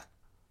about that.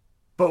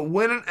 But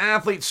when an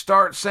athlete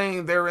starts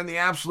saying they're in the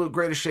absolute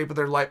greatest shape of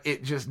their life,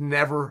 it just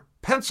never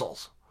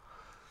pencils.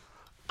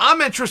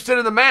 I'm interested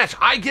in the match.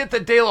 I get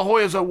that De La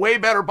Hoya is a way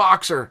better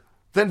boxer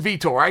than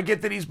Vitor. I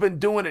get that he's been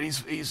doing it.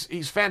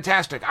 He's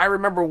fantastic. I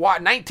remember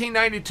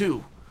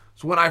 1992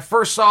 is when I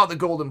first saw the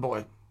Golden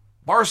Boy.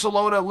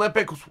 Barcelona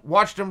Olympics,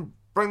 watched him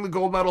bring the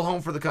gold medal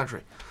home for the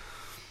country.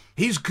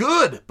 He's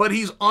good, but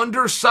he's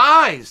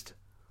undersized.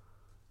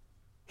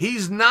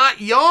 He's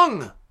not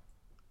young.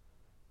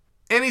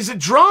 And he's a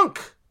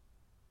drunk.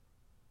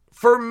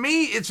 For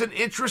me, it's an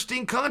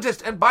interesting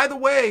contest. And by the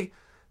way,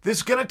 this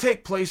is going to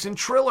take place in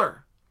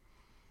Triller.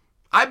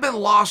 I've been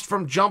lost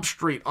from Jump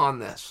Street on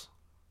this.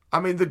 I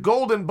mean, the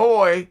Golden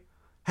Boy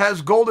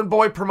has Golden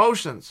Boy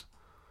Promotions.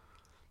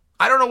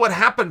 I don't know what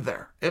happened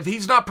there. If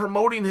he's not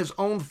promoting his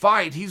own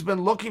fight, he's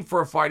been looking for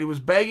a fight. He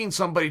was begging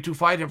somebody to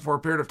fight him for a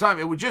period of time.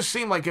 It would just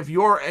seem like if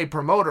you're a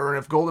promoter and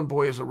if Golden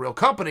Boy is a real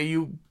company,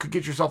 you could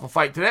get yourself a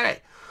fight today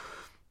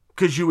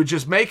because you would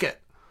just make it.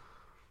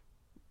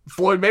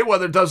 Floyd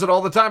Mayweather does it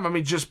all the time. I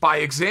mean, just by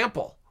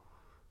example.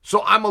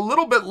 So I'm a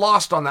little bit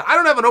lost on that. I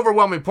don't have an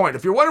overwhelming point.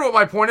 If you're wondering what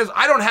my point is,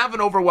 I don't have an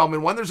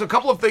overwhelming one. There's a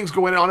couple of things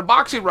going on in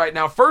boxing right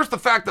now. First, the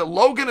fact that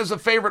Logan is a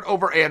favorite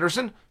over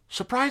Anderson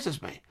surprises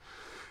me.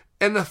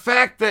 And the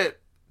fact that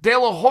De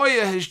La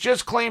Hoya has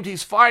just claimed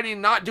he's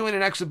fighting, not doing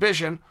an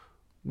exhibition,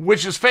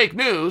 which is fake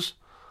news,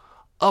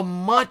 a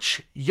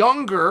much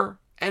younger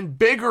and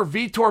bigger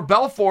Vitor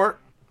Belfort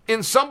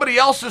in somebody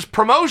else's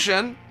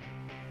promotion.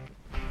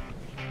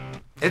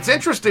 It's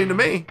interesting to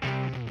me.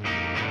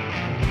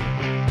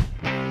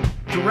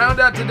 To round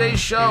out today's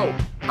show,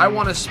 I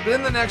want to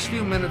spend the next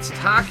few minutes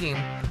talking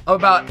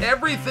about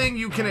everything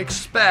you can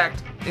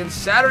expect in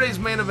Saturday's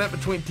main event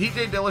between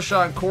TJ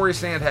Dillashaw and Corey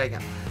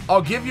Sandhagen.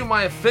 I'll give you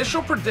my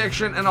official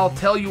prediction and I'll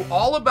tell you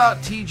all about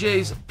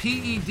TJ's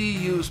PED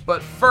use,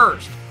 but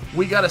first,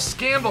 we got a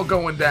scandal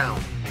going down.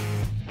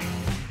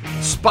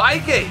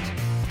 Spygate.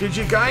 Did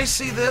you guys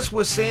see this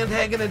with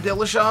Sandhagen and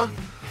Dillashaw?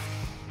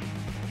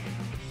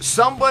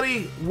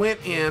 Somebody went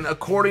in,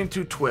 according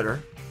to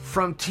Twitter,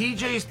 from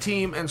TJ's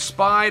team and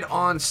spied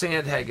on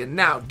Sandhagen.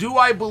 Now, do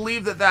I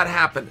believe that that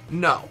happened?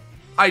 No,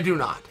 I do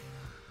not.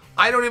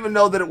 I don't even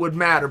know that it would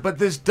matter, but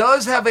this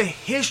does have a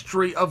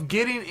history of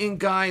getting in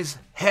guys'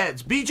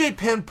 heads. BJ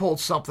Penn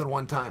pulled something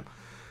one time.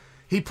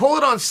 He pulled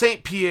it on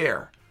St.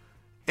 Pierre,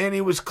 and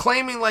he was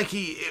claiming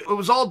it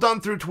was all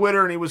done through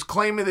Twitter, and he was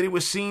claiming that he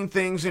was seeing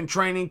things in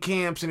training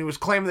camps, and he was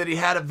claiming that he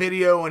had a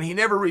video, and he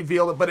never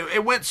revealed it, but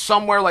it went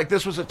somewhere like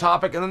this was a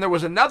topic. And then there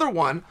was another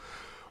one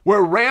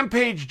where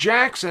Rampage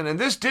Jackson, and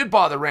this did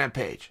bother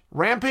Rampage.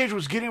 Rampage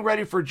was getting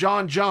ready for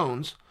John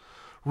Jones.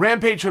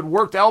 Rampage had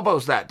worked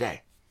elbows that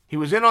day. He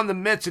was in on the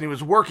mitts and he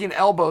was working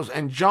elbows,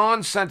 and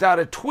John sent out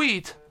a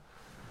tweet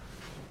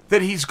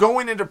that he's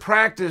going into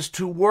practice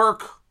to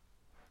work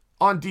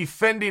on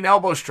defending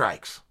elbow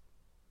strikes.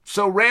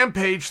 So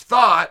Rampage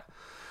thought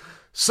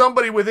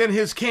somebody within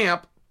his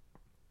camp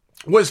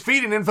was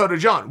feeding info to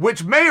John,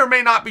 which may or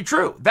may not be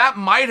true. That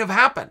might have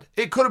happened.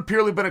 It could have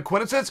purely been a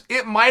coincidence.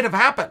 It might have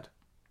happened.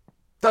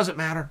 Doesn't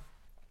matter.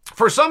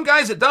 For some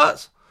guys, it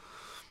does.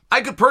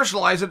 I could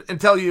personalize it and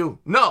tell you,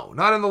 no,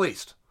 not in the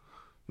least.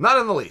 Not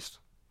in the least.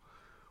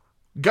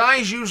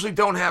 Guys usually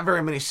don't have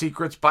very many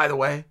secrets, by the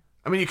way.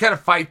 I mean, you kind of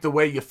fight the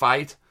way you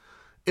fight.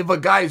 If a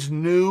guy's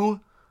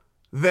new,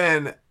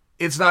 then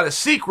it's not a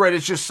secret.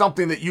 It's just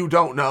something that you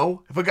don't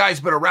know. If a guy's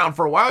been around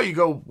for a while, you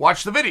go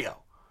watch the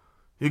video.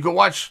 You go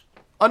watch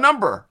a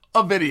number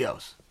of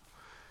videos.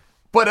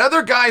 But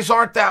other guys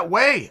aren't that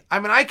way. I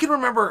mean, I can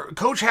remember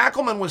Coach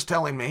Hackelman was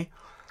telling me,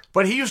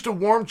 but he used to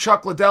warm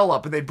Chuck Liddell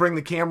up, and they'd bring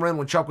the camera in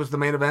when Chuck was the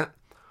main event.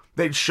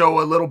 They'd show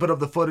a little bit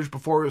of the footage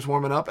before he was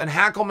warming up. And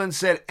Hackelman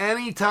said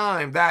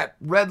anytime that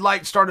red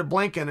light started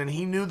blinking and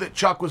he knew that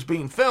Chuck was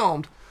being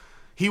filmed,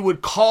 he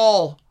would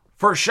call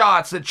for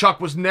shots that Chuck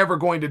was never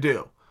going to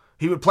do.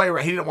 He would play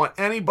right. He didn't want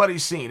anybody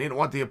seen. He didn't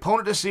want the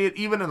opponent to see it,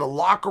 even in the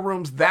locker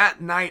rooms that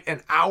night,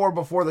 an hour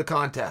before the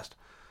contest.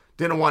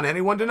 Didn't want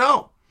anyone to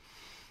know.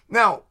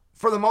 Now,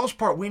 for the most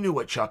part, we knew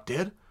what Chuck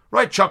did.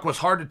 Right, Chuck was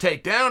hard to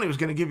take down. He was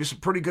going to give you some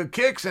pretty good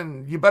kicks,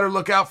 and you better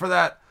look out for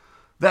that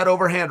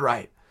overhand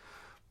right.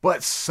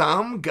 But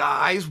some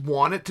guys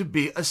want it to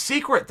be a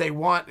secret.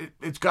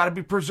 It's got to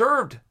be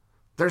preserved.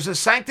 There's a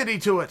sanctity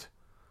to it.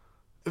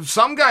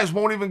 Some guys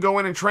won't even go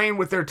in and train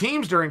with their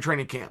teams during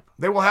training camp.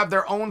 They will have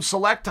their own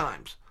select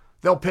times.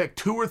 They'll pick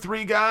 2 or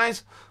 3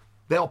 guys.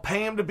 They'll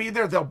pay them to be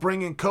there. They'll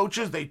bring in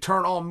coaches. They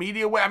turn all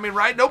media away. I mean,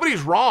 right?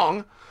 Nobody's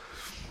wrong.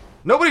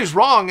 Nobody's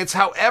wrong. It's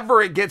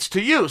however it gets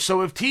to you.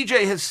 So if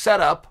TJ has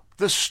set up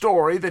the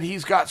story that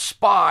he's got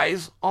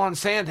spies on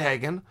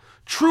Sandhagen,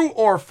 true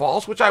or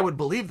false, which I would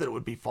believe that it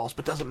would be false,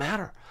 but doesn't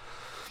matter.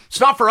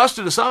 It's not for us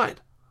to decide.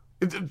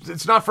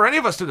 It's not for any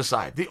of us to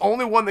decide. The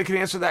only one that can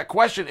answer that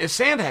question is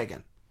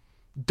Sandhagen.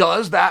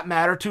 Does that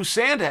matter to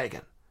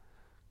Sandhagen?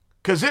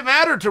 Because it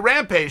mattered to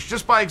Rampage,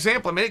 just by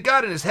example. I mean, it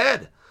got in his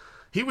head.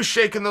 He was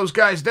shaking those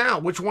guys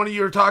down. Which one of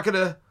you are talking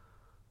to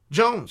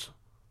Jones?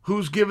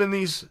 Who's giving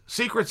these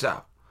secrets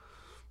out?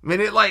 I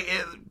mean, it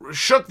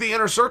shook the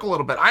inner circle a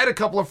little bit. I had a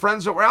couple of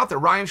friends that were out there.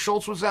 Ryan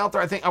Schultz was out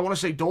there. I want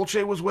to say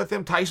Dolce was with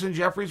him. Tyson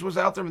Jeffries was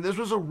out there. I mean, this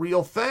was a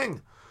real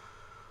thing.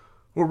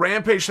 Well,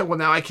 Rampage said, well,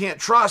 now I can't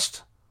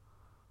trust.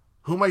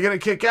 Who am I going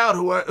to kick out?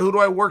 Who do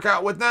I work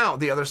out with now?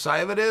 The other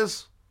side of it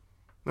is,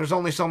 there's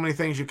only so many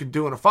things you can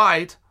do in a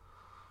fight.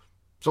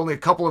 There's only a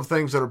couple of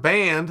things that are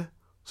banned.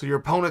 So your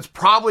opponent's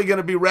probably going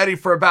to be ready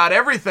for about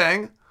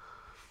everything.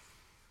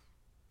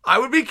 I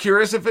would be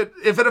curious if it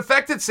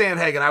affected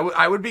Sandhagen.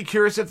 I would be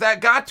curious if that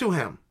got to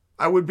him.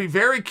 I would be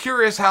very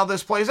curious how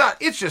this plays out.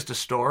 It's just a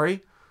story.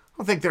 I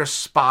don't think there's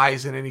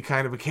spies in any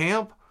kind of a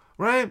camp,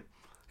 right?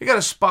 You got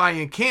a spy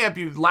in camp.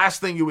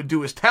 Last thing you would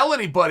do is tell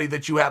anybody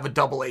that you have a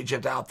double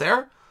agent out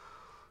there.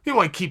 You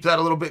want to keep that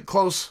a little bit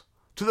close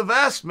to the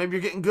vest. Maybe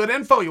you're getting good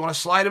info. You want to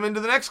slide him into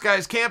the next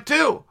guy's camp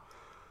too.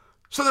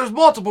 So there's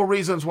multiple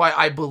reasons why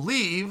I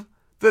believe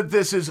that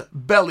this is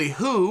Belly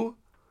Who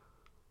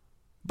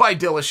by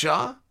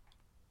Dillashaw.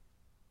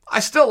 I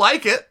still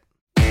like it.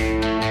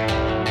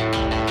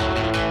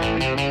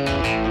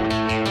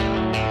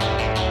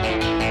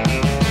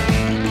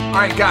 All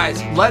right,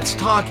 guys, let's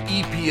talk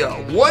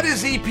EPO. What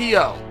is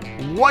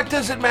EPO? What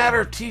does it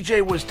matter?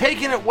 TJ was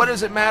taking it. What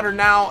does it matter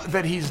now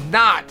that he's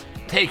not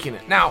taking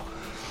it? Now,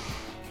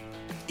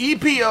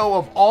 EPO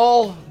of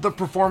all the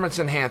performance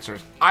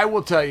enhancers, I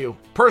will tell you,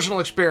 personal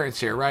experience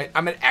here, right?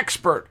 I'm an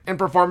expert in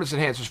performance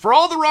enhancers for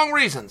all the wrong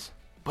reasons,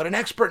 but an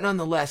expert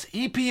nonetheless.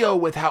 EPO,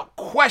 without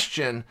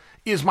question,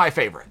 is my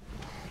favorite.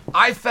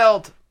 I've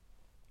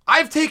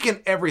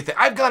taken everything.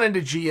 I've gone into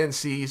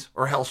GNCs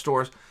or health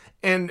stores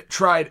and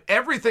tried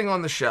everything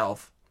on the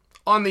shelf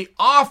on the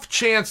off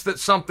chance that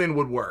something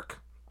would work.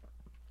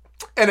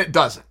 And it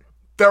doesn't.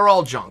 They're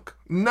all junk.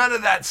 None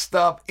of that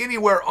stuff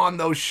anywhere on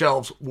those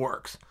shelves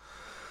works.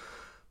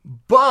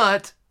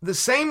 But the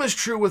same is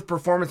true with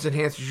performance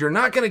enhancers. You're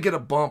not going to get a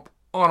bump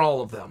on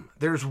all of them.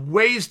 There's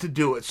ways to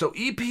do it. So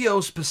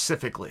EPO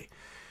specifically,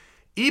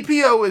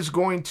 EPO is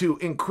going to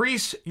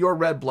increase your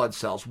red blood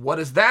cells. What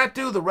does that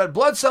do? The red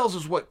blood cells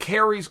is what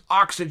carries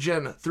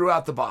oxygen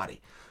throughout the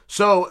body.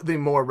 So the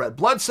more red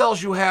blood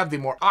cells you have, the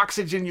more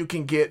oxygen you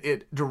can get.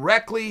 It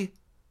directly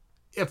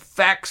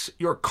affects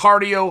your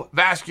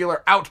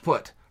cardiovascular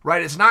output,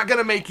 right? It's not going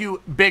to make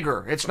you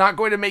bigger. It's not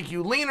going to make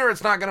you leaner.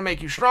 It's not going to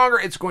make you stronger.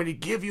 It's going to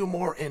give you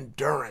more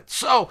endurance.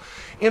 So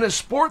in a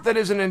sport that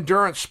is an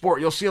endurance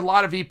sport, you'll see a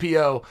lot of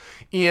EPO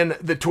in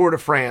the Tour de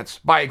France,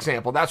 by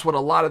example. That's what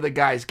a lot of the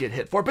guys get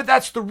hit for. But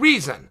that's the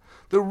reason.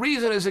 The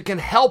reason is it can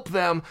help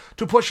them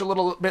to push a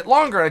little bit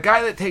longer. A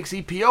guy that takes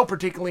EPO,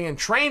 particularly in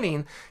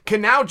training,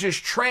 can now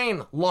just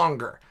train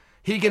longer.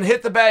 He can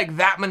hit the bag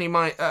that many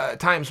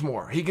times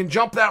more. He can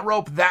jump that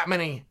rope that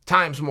many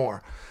times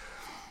more.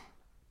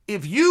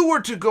 If you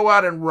were to go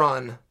out and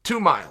run 2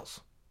 miles,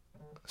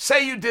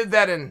 say you did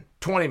that in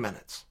 20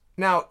 minutes.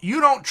 Now,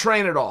 you don't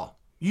train at all.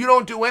 You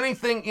don't do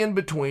anything in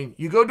between.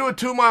 You go do a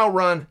 2-mile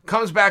run,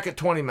 comes back at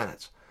 20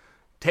 minutes.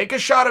 Take a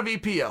shot of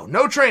EPO.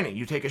 No training.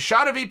 You take a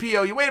shot of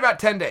EPO. You wait about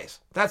 10 days.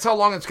 That's how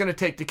long it's going to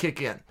take to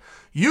kick in.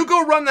 You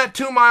go run that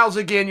 2 miles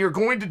again. You're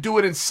going to do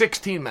it in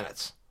 16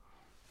 minutes.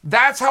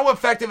 That's how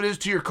effective it is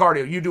to your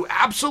cardio. You do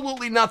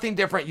absolutely nothing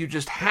different. You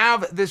just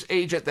have this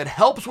agent that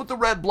helps with the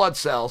red blood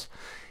cells.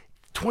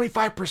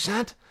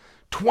 25%,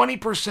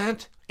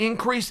 20%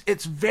 increase.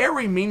 It's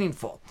very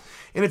meaningful.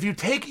 And if you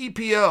take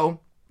EPO,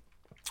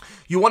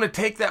 you want to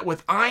take that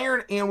with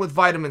iron and with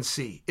vitamin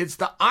C. It's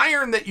the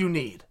iron that you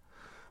need.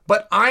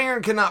 But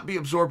iron cannot be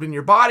absorbed in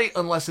your body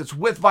unless it's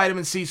with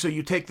vitamin C, so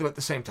you take them at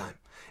the same time.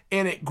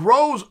 And it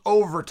grows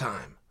over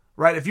time,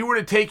 right? If you were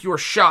to take your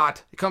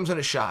shot, it comes in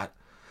a shot,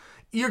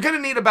 you're going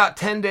to need about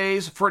 10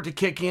 days for it to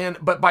kick in,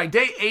 but by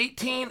day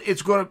 18,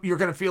 you're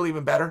going to feel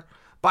even better.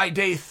 By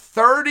day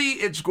 30,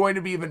 it's going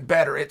to be even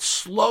better. It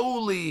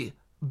slowly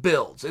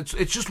builds. It's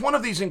just one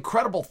of these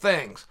incredible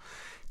things.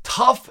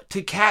 Tough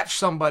to catch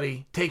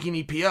somebody taking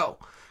EPO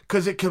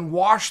because it can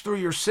wash through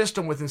your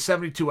system within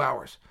 72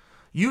 hours.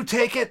 You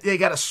take it, they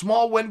got a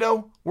small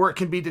window where it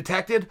can be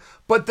detected,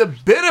 but the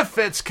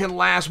benefits can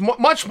last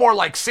much more,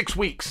 like 6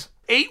 weeks,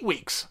 8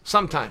 weeks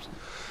sometimes.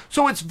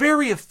 So it's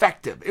very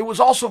effective. It was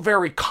also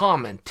very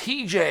common.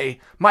 TJ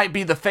might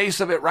be the face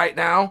of it right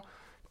now.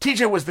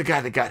 TJ was the guy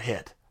that got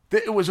hit.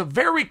 It was a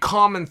very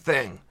common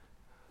thing.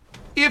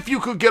 If you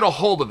could get a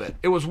hold of it,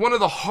 it was one of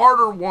the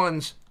harder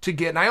ones to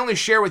get. And I only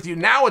share with you,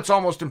 now it's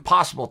almost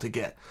impossible to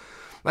get.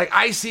 Like,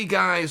 I see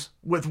guys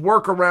with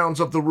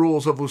workarounds of the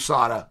rules of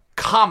USADA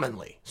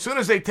commonly. As soon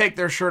as they take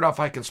their shirt off,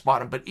 I can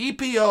spot them. But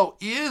EPO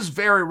is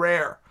very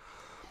rare.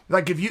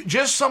 Like, if you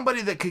just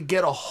somebody that could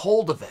get a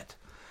hold of it.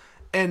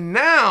 And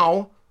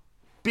now,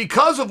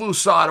 because of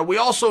USADA, we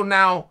also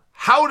know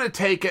how to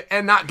take it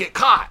and not get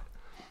caught.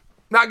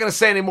 Not going to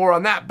say any more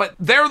on that, but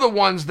they're the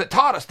ones that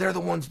taught us. They're the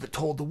ones that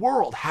told the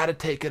world how to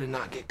take it and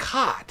not get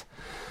caught.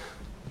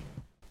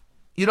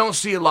 You don't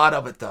see a lot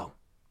of it, though.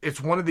 It's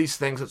one of these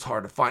things that's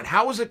hard to find.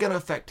 How is it going to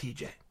affect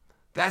TJ?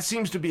 That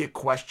seems to be a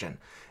question.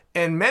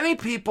 And many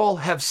people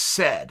have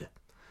said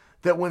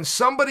that when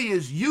somebody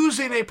is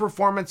using a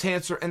performance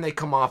enhancer and they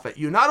come off it,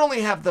 you not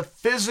only have the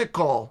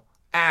physical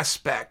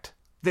aspect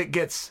that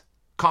gets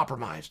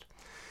compromised,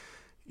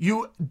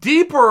 you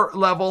deeper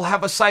level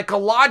have a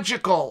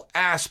psychological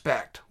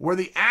aspect where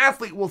the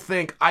athlete will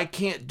think, I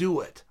can't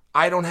do it.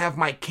 I don't have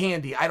my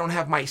candy. I don't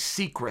have my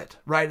secret,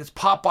 right? It's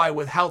Popeye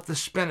without the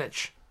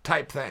spinach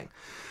type thing.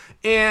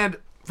 And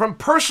from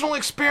personal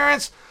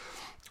experience,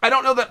 I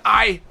don't know that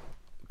I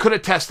could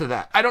attest to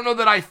that. I don't know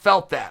that I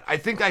felt that. I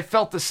think I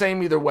felt the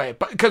same either way.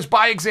 But because,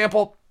 by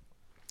example,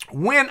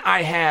 when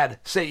I had,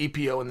 say,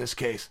 EPO in this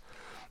case,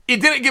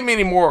 it didn't give me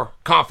any more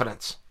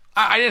confidence.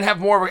 I didn't have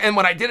more, and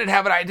when I didn't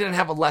have it, I didn't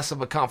have a less of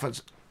a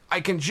confidence.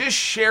 I can just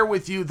share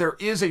with you there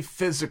is a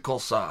physical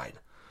side.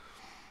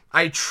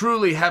 I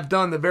truly have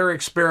done the very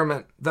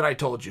experiment that I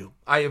told you.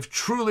 I have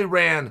truly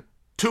ran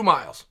 2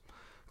 miles.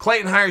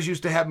 Clayton Hires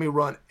used to have me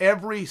run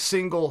every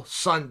single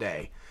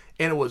Sunday,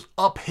 and it was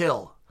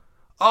uphill.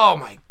 Oh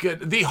my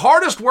goodness. The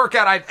hardest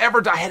workout I've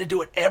ever done, I had to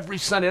do it every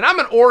Sunday, and I'm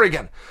in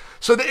Oregon.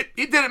 So it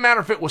didn't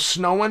matter if it was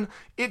snowing.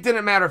 It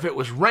didn't matter if it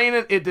was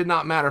raining. It did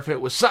not matter if it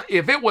was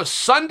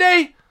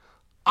Sunday,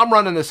 I'm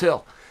running this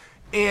hill.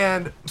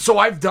 And so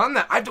I've done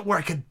that. Where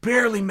I could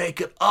barely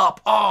make it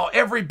up. Oh,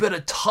 every bit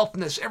of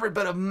toughness, every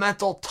bit of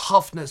mental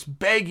toughness,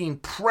 begging,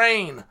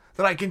 praying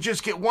that I can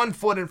just get one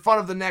foot in front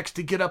of the next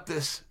to get up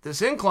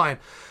this incline.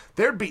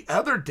 There'd be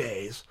other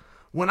days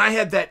when I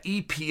had that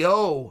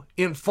EPO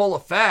in full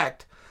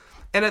effect.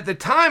 And at the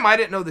time, I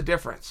didn't know the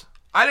difference.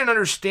 I didn't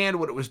understand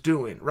what it was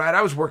doing, right?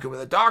 I was working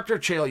with a doctor.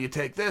 Chael, you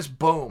take this,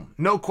 boom.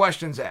 No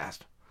questions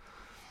asked.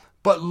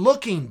 But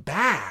looking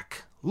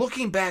back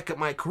at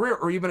my career,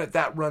 or even at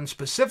that run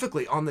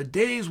specifically, on the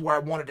days where I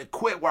wanted to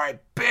quit, where I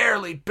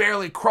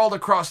barely crawled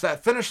across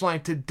that finish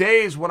line, to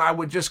days when I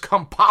would just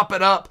come pop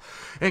it up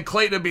and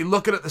Clayton would be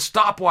looking at the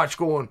stopwatch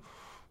going,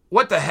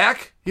 what the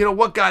heck?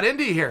 What got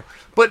into you here?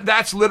 But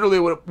that's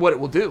literally what it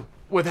will do.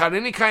 without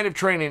any kind of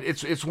training,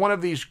 it's one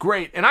of these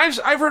great. And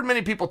I've heard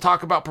many people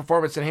talk about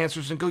performance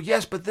enhancers and go,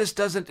 yes, but this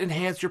doesn't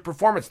enhance your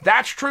performance.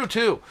 That's true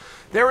too.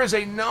 There is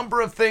a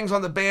number of things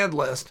on the banned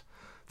list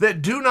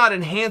that do not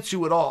enhance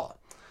you at all.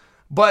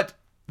 But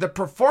the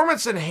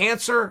performance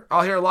enhancer,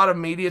 I'll hear a lot of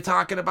media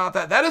talking about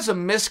that. That is a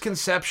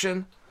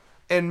misconception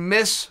and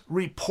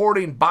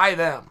misreporting by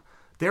them.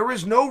 There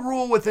is no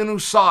rule within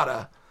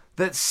USADA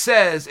that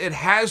says it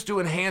has to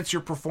enhance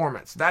your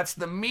performance. That's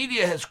the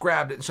media has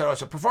grabbed it and said, oh,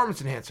 it's a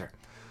performance enhancer.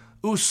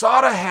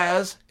 USADA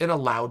has an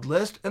allowed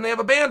list and they have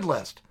a banned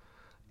list.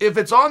 If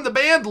it's on the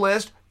banned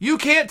list, you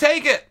can't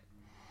take it.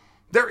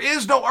 There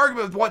is no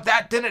argument with what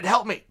that didn't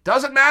help me.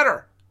 Doesn't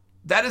matter.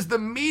 That is the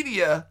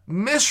media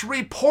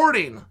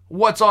misreporting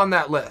what's on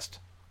that list.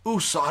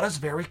 USADA's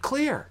very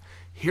clear.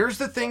 Here's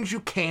the things you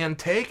can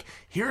take.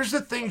 Here's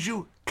the things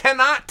you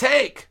cannot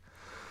take.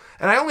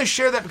 And I only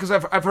share that because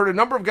I've heard a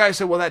number of guys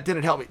say, well, that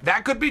didn't help me.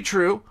 That could be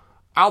true.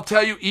 I'll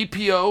tell you,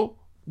 EPO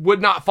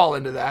would not fall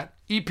into that.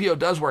 EPO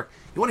does work.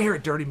 You want to hear a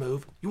dirty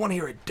move? You want to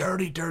hear a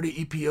dirty,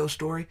 dirty EPO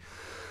story?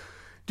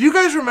 Do you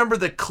guys remember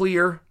the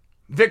Clear,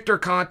 Victor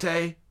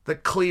Conte, the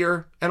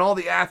Clear, and all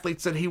the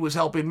athletes that he was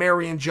helping?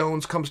 Marion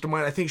Jones comes to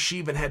mind. I think she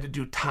even had to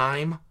do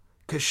time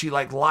because she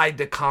lied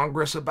to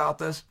Congress about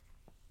this.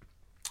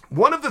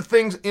 One of the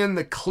things in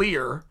the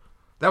Clear,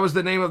 that was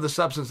the name of the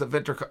substance that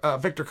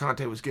Victor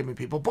Conte was giving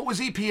people, but was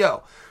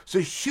EPO. It's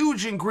a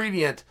huge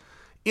ingredient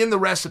in the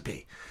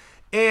recipe.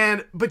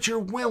 But you're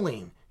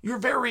willing. You're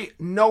very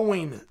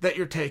knowing that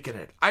you're taking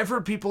it. I've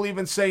heard people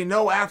even say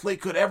no athlete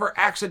could ever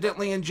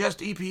accidentally ingest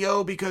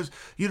EPO because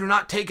you do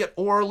not take it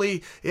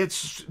orally.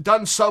 It's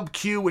done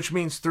sub-Q, which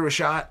means through a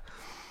shot.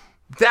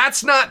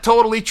 That's not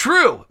totally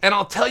true. And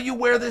I'll tell you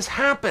where this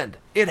happened.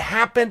 It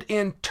happened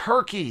in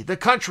Turkey, the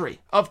country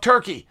of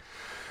Turkey.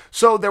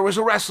 So there was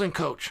a wrestling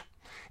coach.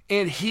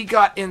 And he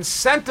got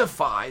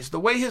incentivized, the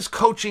way his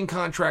coaching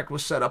contract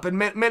was set up, and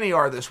many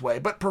are this way,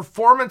 but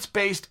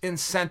performance-based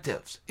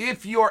incentives.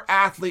 If your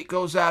athlete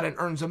goes out and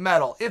earns a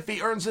medal, if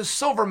he earns a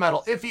silver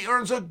medal, if he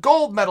earns a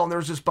gold medal, and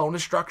there's this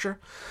bonus structure.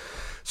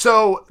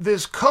 So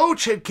this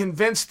coach had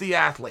convinced the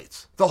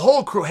athletes, the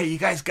whole crew, hey, you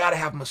guys got to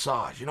have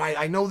massage.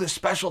 I know this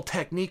special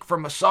technique for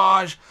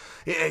massage.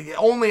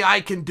 Only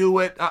I can do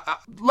it.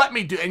 Let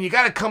me do it. And you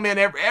got to come in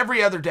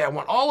every other day. I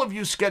want all of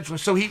you scheduling.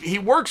 So he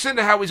works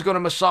into how he's going to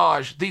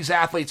massage these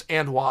athletes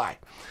and why.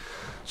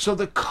 So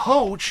the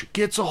coach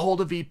gets a hold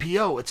of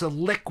EPO. It's a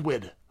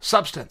liquid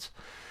substance.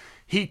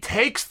 He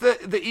takes the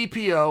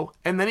EPO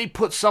and then he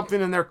puts something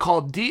in there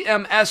called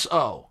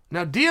DMSO.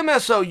 Now,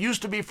 DMSO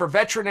used to be for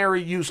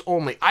veterinary use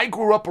only. I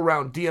grew up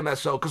around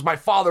DMSO because my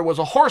father was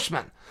a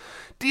horseman.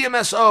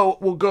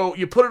 DMSO will go,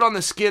 you put it on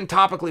the skin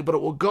topically, but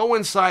it will go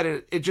inside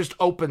and it just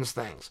opens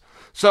things.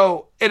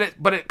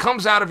 But it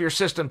comes out of your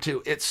system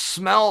too. It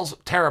smells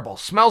terrible.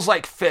 Smells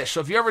like fish.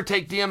 So if you ever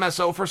take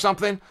DMSO for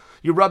something,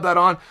 you rub that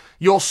on,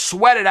 you'll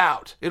sweat it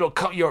out. It'll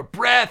come your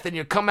breath and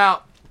you come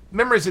out.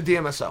 Memories of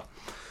DMSO.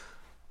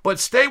 But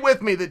stay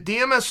with me that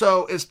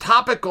DMSO is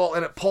topical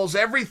and it pulls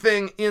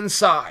everything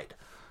inside.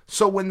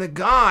 So when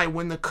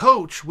the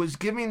coach was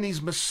giving these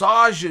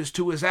massages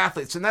to his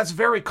athletes, and that's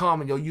very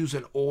common, you'll use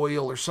an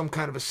oil or some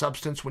kind of a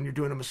substance when you're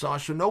doing a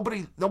massage, so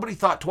nobody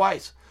thought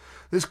twice.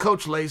 This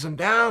coach lays them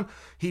down,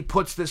 he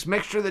puts this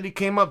mixture that he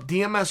came up,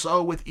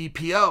 DMSO with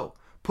EPO,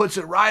 puts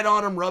it right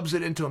on him, rubs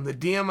it into him. The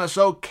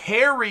DMSO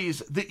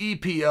carries the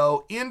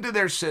EPO into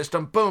their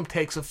system, boom,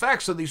 takes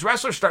effect. So these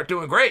wrestlers start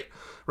doing great,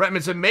 right? I mean,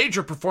 it's a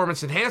major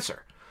performance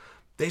enhancer.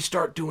 They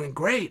start doing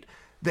great.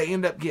 They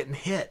end up getting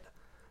hit.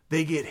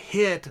 They get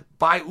hit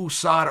by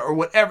USADA or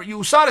whatever.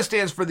 USADA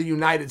stands for the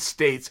United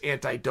States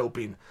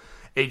Anti-Doping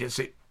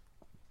Agency.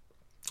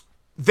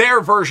 Their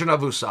version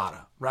of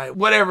USADA, right?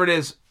 Whatever it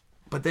is.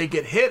 But they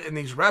get hit, and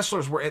these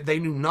wrestlers they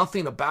knew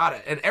nothing about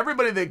it. And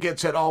everybody that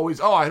gets hit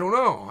always, I don't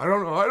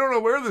know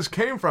where this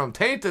came from.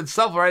 Tainted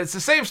stuff, right? It's the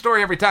same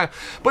story every time.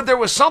 But there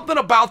was something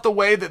about the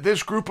way that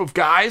this group of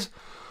guys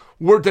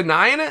were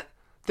denying it.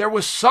 There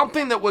was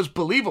something that was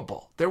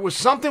believable. There was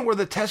something where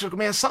the test was,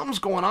 man, something's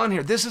going on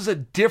here. This is a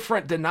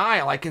different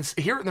denial. I can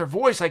hear it in their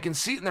voice. I can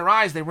see it in their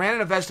eyes. They ran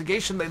an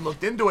investigation. They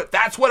looked into it.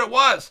 That's what it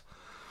was.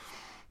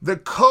 The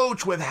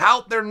coach,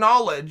 without their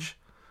knowledge,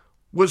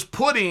 was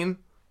putting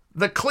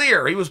the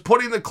Clear. He was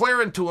putting the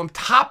Clear into him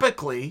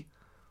topically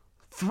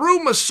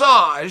through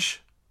massage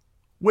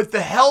with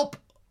the help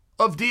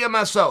of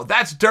DMSO.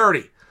 That's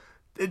dirty.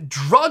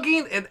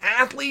 Drugging an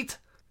athlete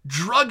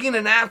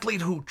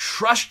who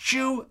trusts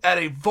you at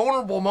a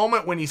vulnerable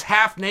moment when he's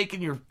half naked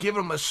and you're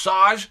giving him a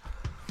massage,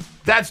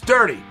 that's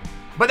dirty.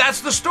 But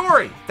that's the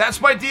story.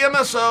 That's my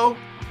DMSO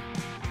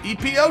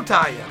EPO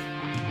tie-in.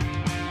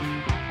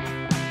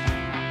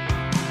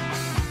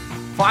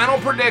 Final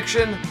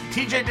prediction,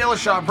 TJ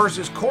Dillashaw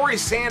versus Corey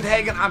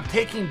Sandhagen. I'm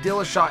taking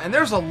Dillashaw, and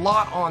there's a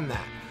lot on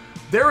that.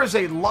 There is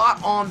a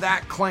lot on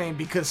that claim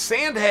because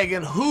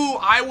Sandhagen, who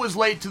I was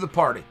late to the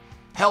party.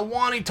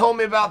 Helwani told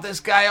me about this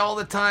guy all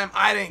the time.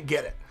 I didn't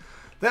get it.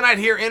 Then I'd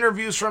hear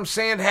interviews from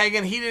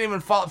Sandhagen. He didn't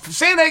even fought.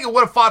 Sandhagen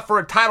would have fought for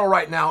a title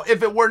right now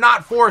if it were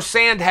not for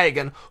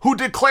Sandhagen, who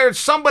declared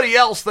somebody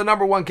else the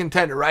number one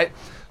contender, right?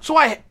 So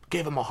I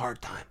gave him a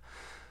hard time.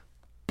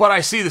 But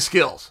I see the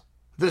skills.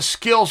 The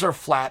skills are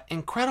flat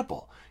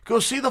incredible. Go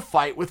see the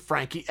fight with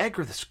Frankie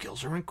Edgar. The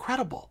skills are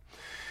incredible.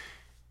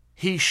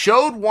 He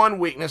showed one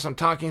weakness, I'm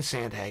talking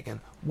Sandhagen,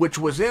 which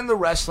was in the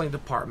wrestling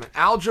department.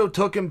 Aljo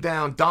took him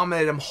down,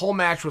 dominated him. Whole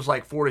match was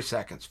like 40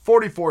 seconds,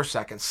 44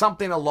 seconds,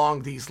 something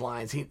along these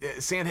lines.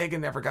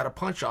 Sandhagen never got a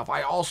punch off.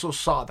 I also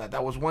saw that.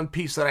 That was one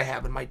piece that I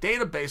have in my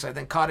database. I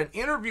then caught an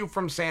interview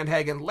from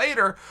Sandhagen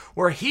later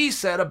where he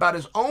said about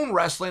his own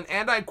wrestling,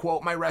 and I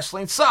quote, "My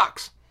wrestling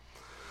sucks."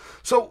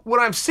 So when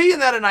I'm seeing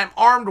that and I'm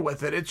armed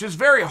with it, it's just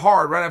very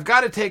hard, right? I've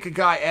got to take a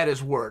guy at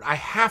his word. I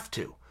have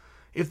to.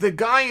 If the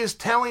guy is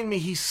telling me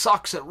he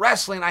sucks at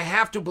wrestling, I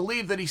have to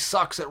believe that he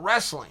sucks at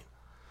wrestling.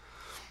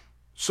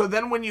 So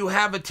then when you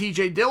have a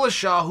TJ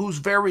Dillashaw who's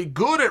very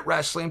good at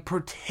wrestling,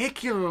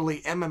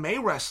 particularly MMA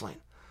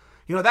wrestling,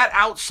 you know, that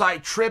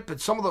outside trip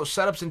and some of those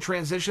setups and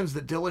transitions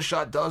that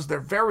Dillashaw does, they're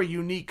very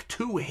unique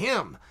to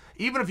him.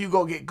 Even if you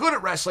go get good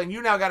at wrestling,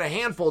 you now got a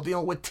handful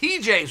dealing with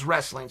TJ's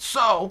wrestling.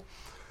 So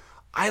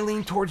I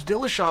lean towards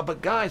Dillashaw,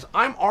 but guys,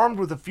 I'm armed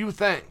with a few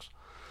things.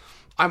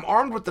 I'm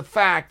armed with the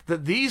fact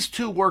that these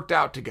two worked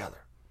out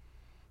together.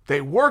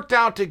 They worked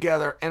out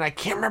together, and I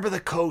can't remember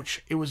the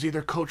coach. It was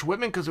either Coach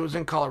Whitman, because it was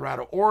in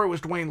Colorado, or it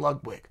was Dwayne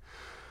Ludwig.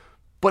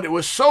 But it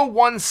was so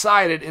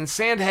one-sided in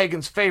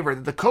Sandhagen's favor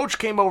that the coach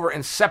came over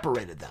and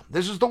separated them.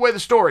 This is the way the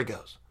story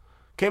goes.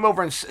 Came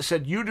over and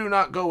said, "You do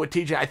not go with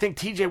TJ." I think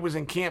TJ was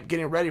in camp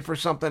getting ready for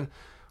something.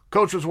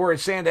 Coach was worried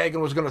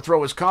Sandhagen was going to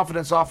throw his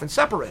confidence off and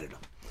separated him.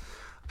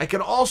 I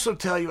can also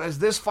tell you, as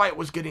this fight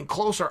was getting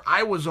closer,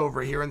 I was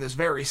over here in this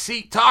very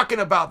seat talking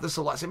about this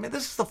a lot. I mean,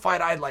 this is the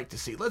fight I'd like to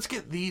see. Let's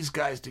get these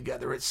guys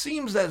together. It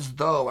seems as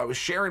though I was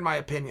sharing my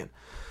opinion.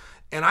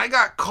 And I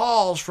got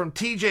calls from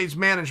TJ's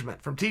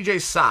management, from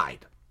TJ's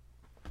side,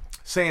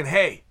 saying,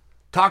 "Hey,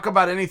 talk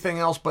about anything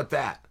else but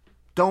that.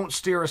 Don't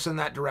steer us in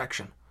that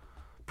direction.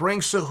 Bring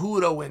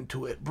Cejudo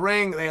into it.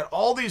 They had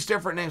all these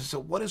different names." I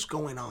said, what is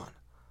going on?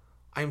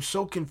 I am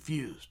so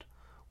confused.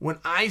 When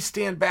I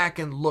stand back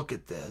and look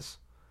at this,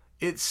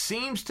 it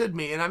seems to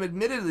me, and I'm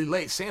admittedly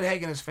late,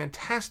 Sandhagen is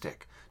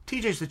fantastic.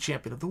 TJ's the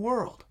champion of the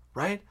world,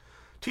 right?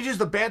 TJ's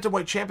the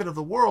bantamweight champion of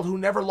the world who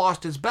never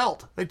lost his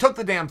belt. They took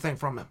the damn thing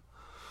from him.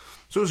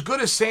 So as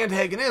good as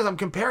Sandhagen is, I'm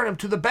comparing him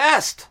to the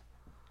best.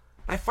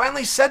 I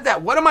finally said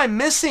that. What am I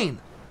missing?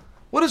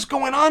 What is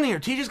going on here?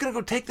 TJ's going to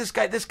go take this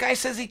guy. This guy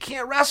says he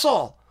can't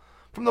wrestle.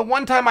 From the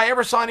one time I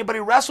ever saw anybody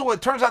wrestle,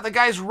 it turns out the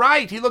guy's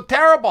right. He looked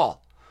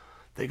terrible.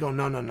 They go,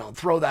 no,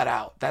 throw that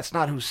out. That's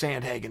not who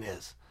Sandhagen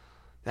is.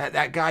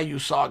 That guy you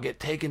saw get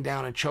taken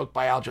down and choked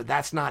by Aljo,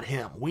 that's not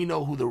him. We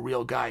know who the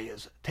real guy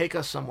is. Take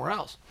us somewhere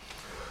else.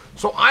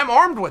 So I'm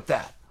armed with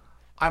that.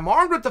 I'm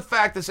armed with the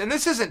fact that, and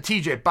this isn't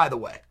TJ, by the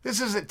way. This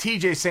isn't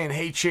TJ saying,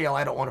 "Hey, Chael,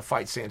 I don't want to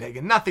fight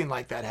Sandhagen." Nothing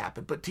like that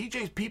happened. But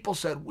TJ's people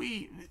said,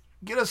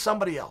 get us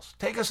somebody else.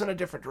 Take us in a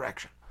different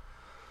direction.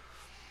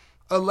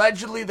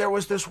 Allegedly, there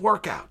was this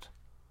workout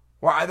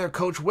where either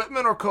Coach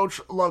Whitman or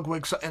Coach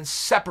Ludwig and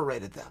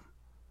separated them.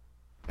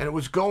 And it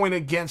was going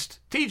against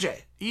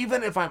TJ.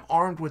 Even if I'm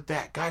armed with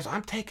that, guys,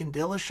 I'm taking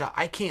Dillashaw.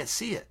 I can't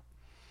see it.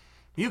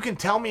 You can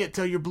tell me it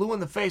till you're blue in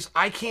the face.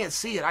 I can't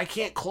see it. I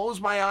can't close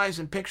my eyes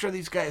and picture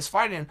these guys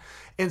fighting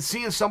and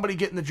seeing somebody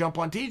getting the jump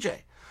on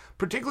TJ.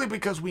 Particularly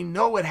because we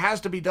know it has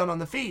to be done on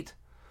the feet.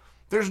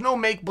 There's no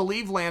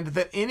make-believe land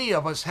that any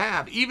of us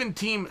have. Even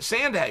Team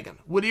Sandhagen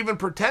would even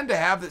pretend to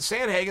have that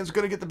Sandhagen's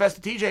going to get the best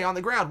of TJ on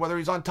the ground, whether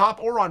he's on top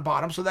or on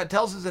bottom. So that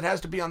tells us it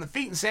has to be on the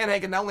feet. And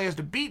Sandhagen not only has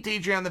to beat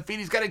TJ on the feet,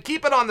 he's got to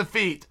keep it on the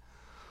feet.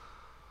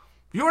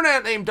 If you're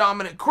not named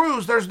Dominic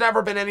Cruz, there's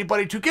never been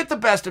anybody to get the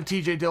best of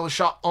TJ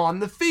Dillashaw on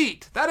the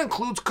feet. That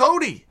includes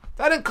Cody.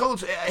 That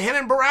includes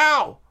Renan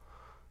Barão.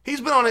 He's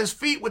been on his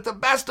feet with the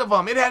best of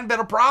them. It hadn't been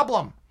a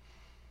problem.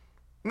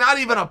 Not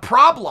even a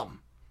problem.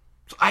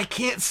 I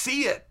can't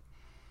see it.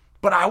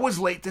 But I was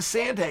late to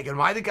Sandhagen.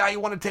 Am I the guy you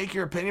want to take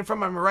your opinion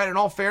from? I'm right. In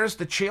all fairness,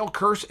 the Chael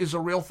curse is a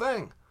real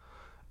thing.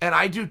 And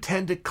I do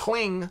tend to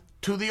cling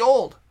to the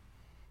old.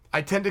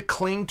 I tend to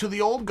cling to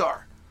the old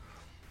guard.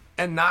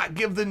 And not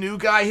give the new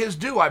guy his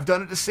due. I've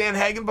done it to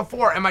Sandhagen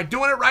before. Am I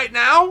doing it right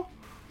now?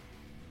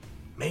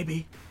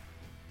 Maybe.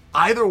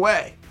 Either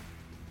way.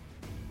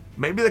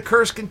 Maybe the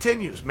curse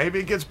continues. Maybe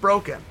it gets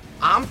broken.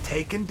 I'm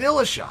taking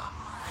Dillashaw.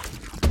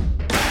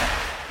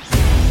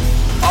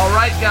 All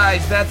right,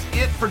 guys, that's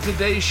it for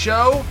today's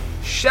show.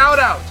 Shout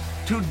out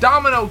to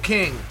Domino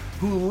King,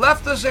 who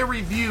left us a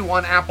review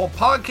on Apple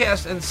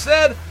Podcasts and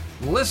said,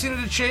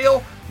 "Listening to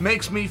Chael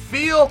makes me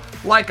feel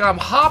like I'm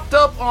hopped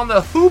up on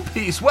the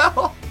hoopies."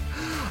 Well,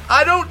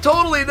 I don't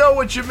totally know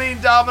what you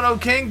mean, Domino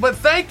King, but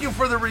thank you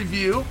for the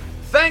review.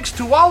 Thanks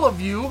to all of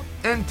you.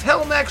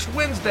 Until next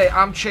Wednesday,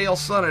 I'm Chael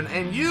Sonnen,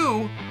 and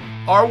you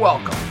are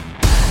welcome.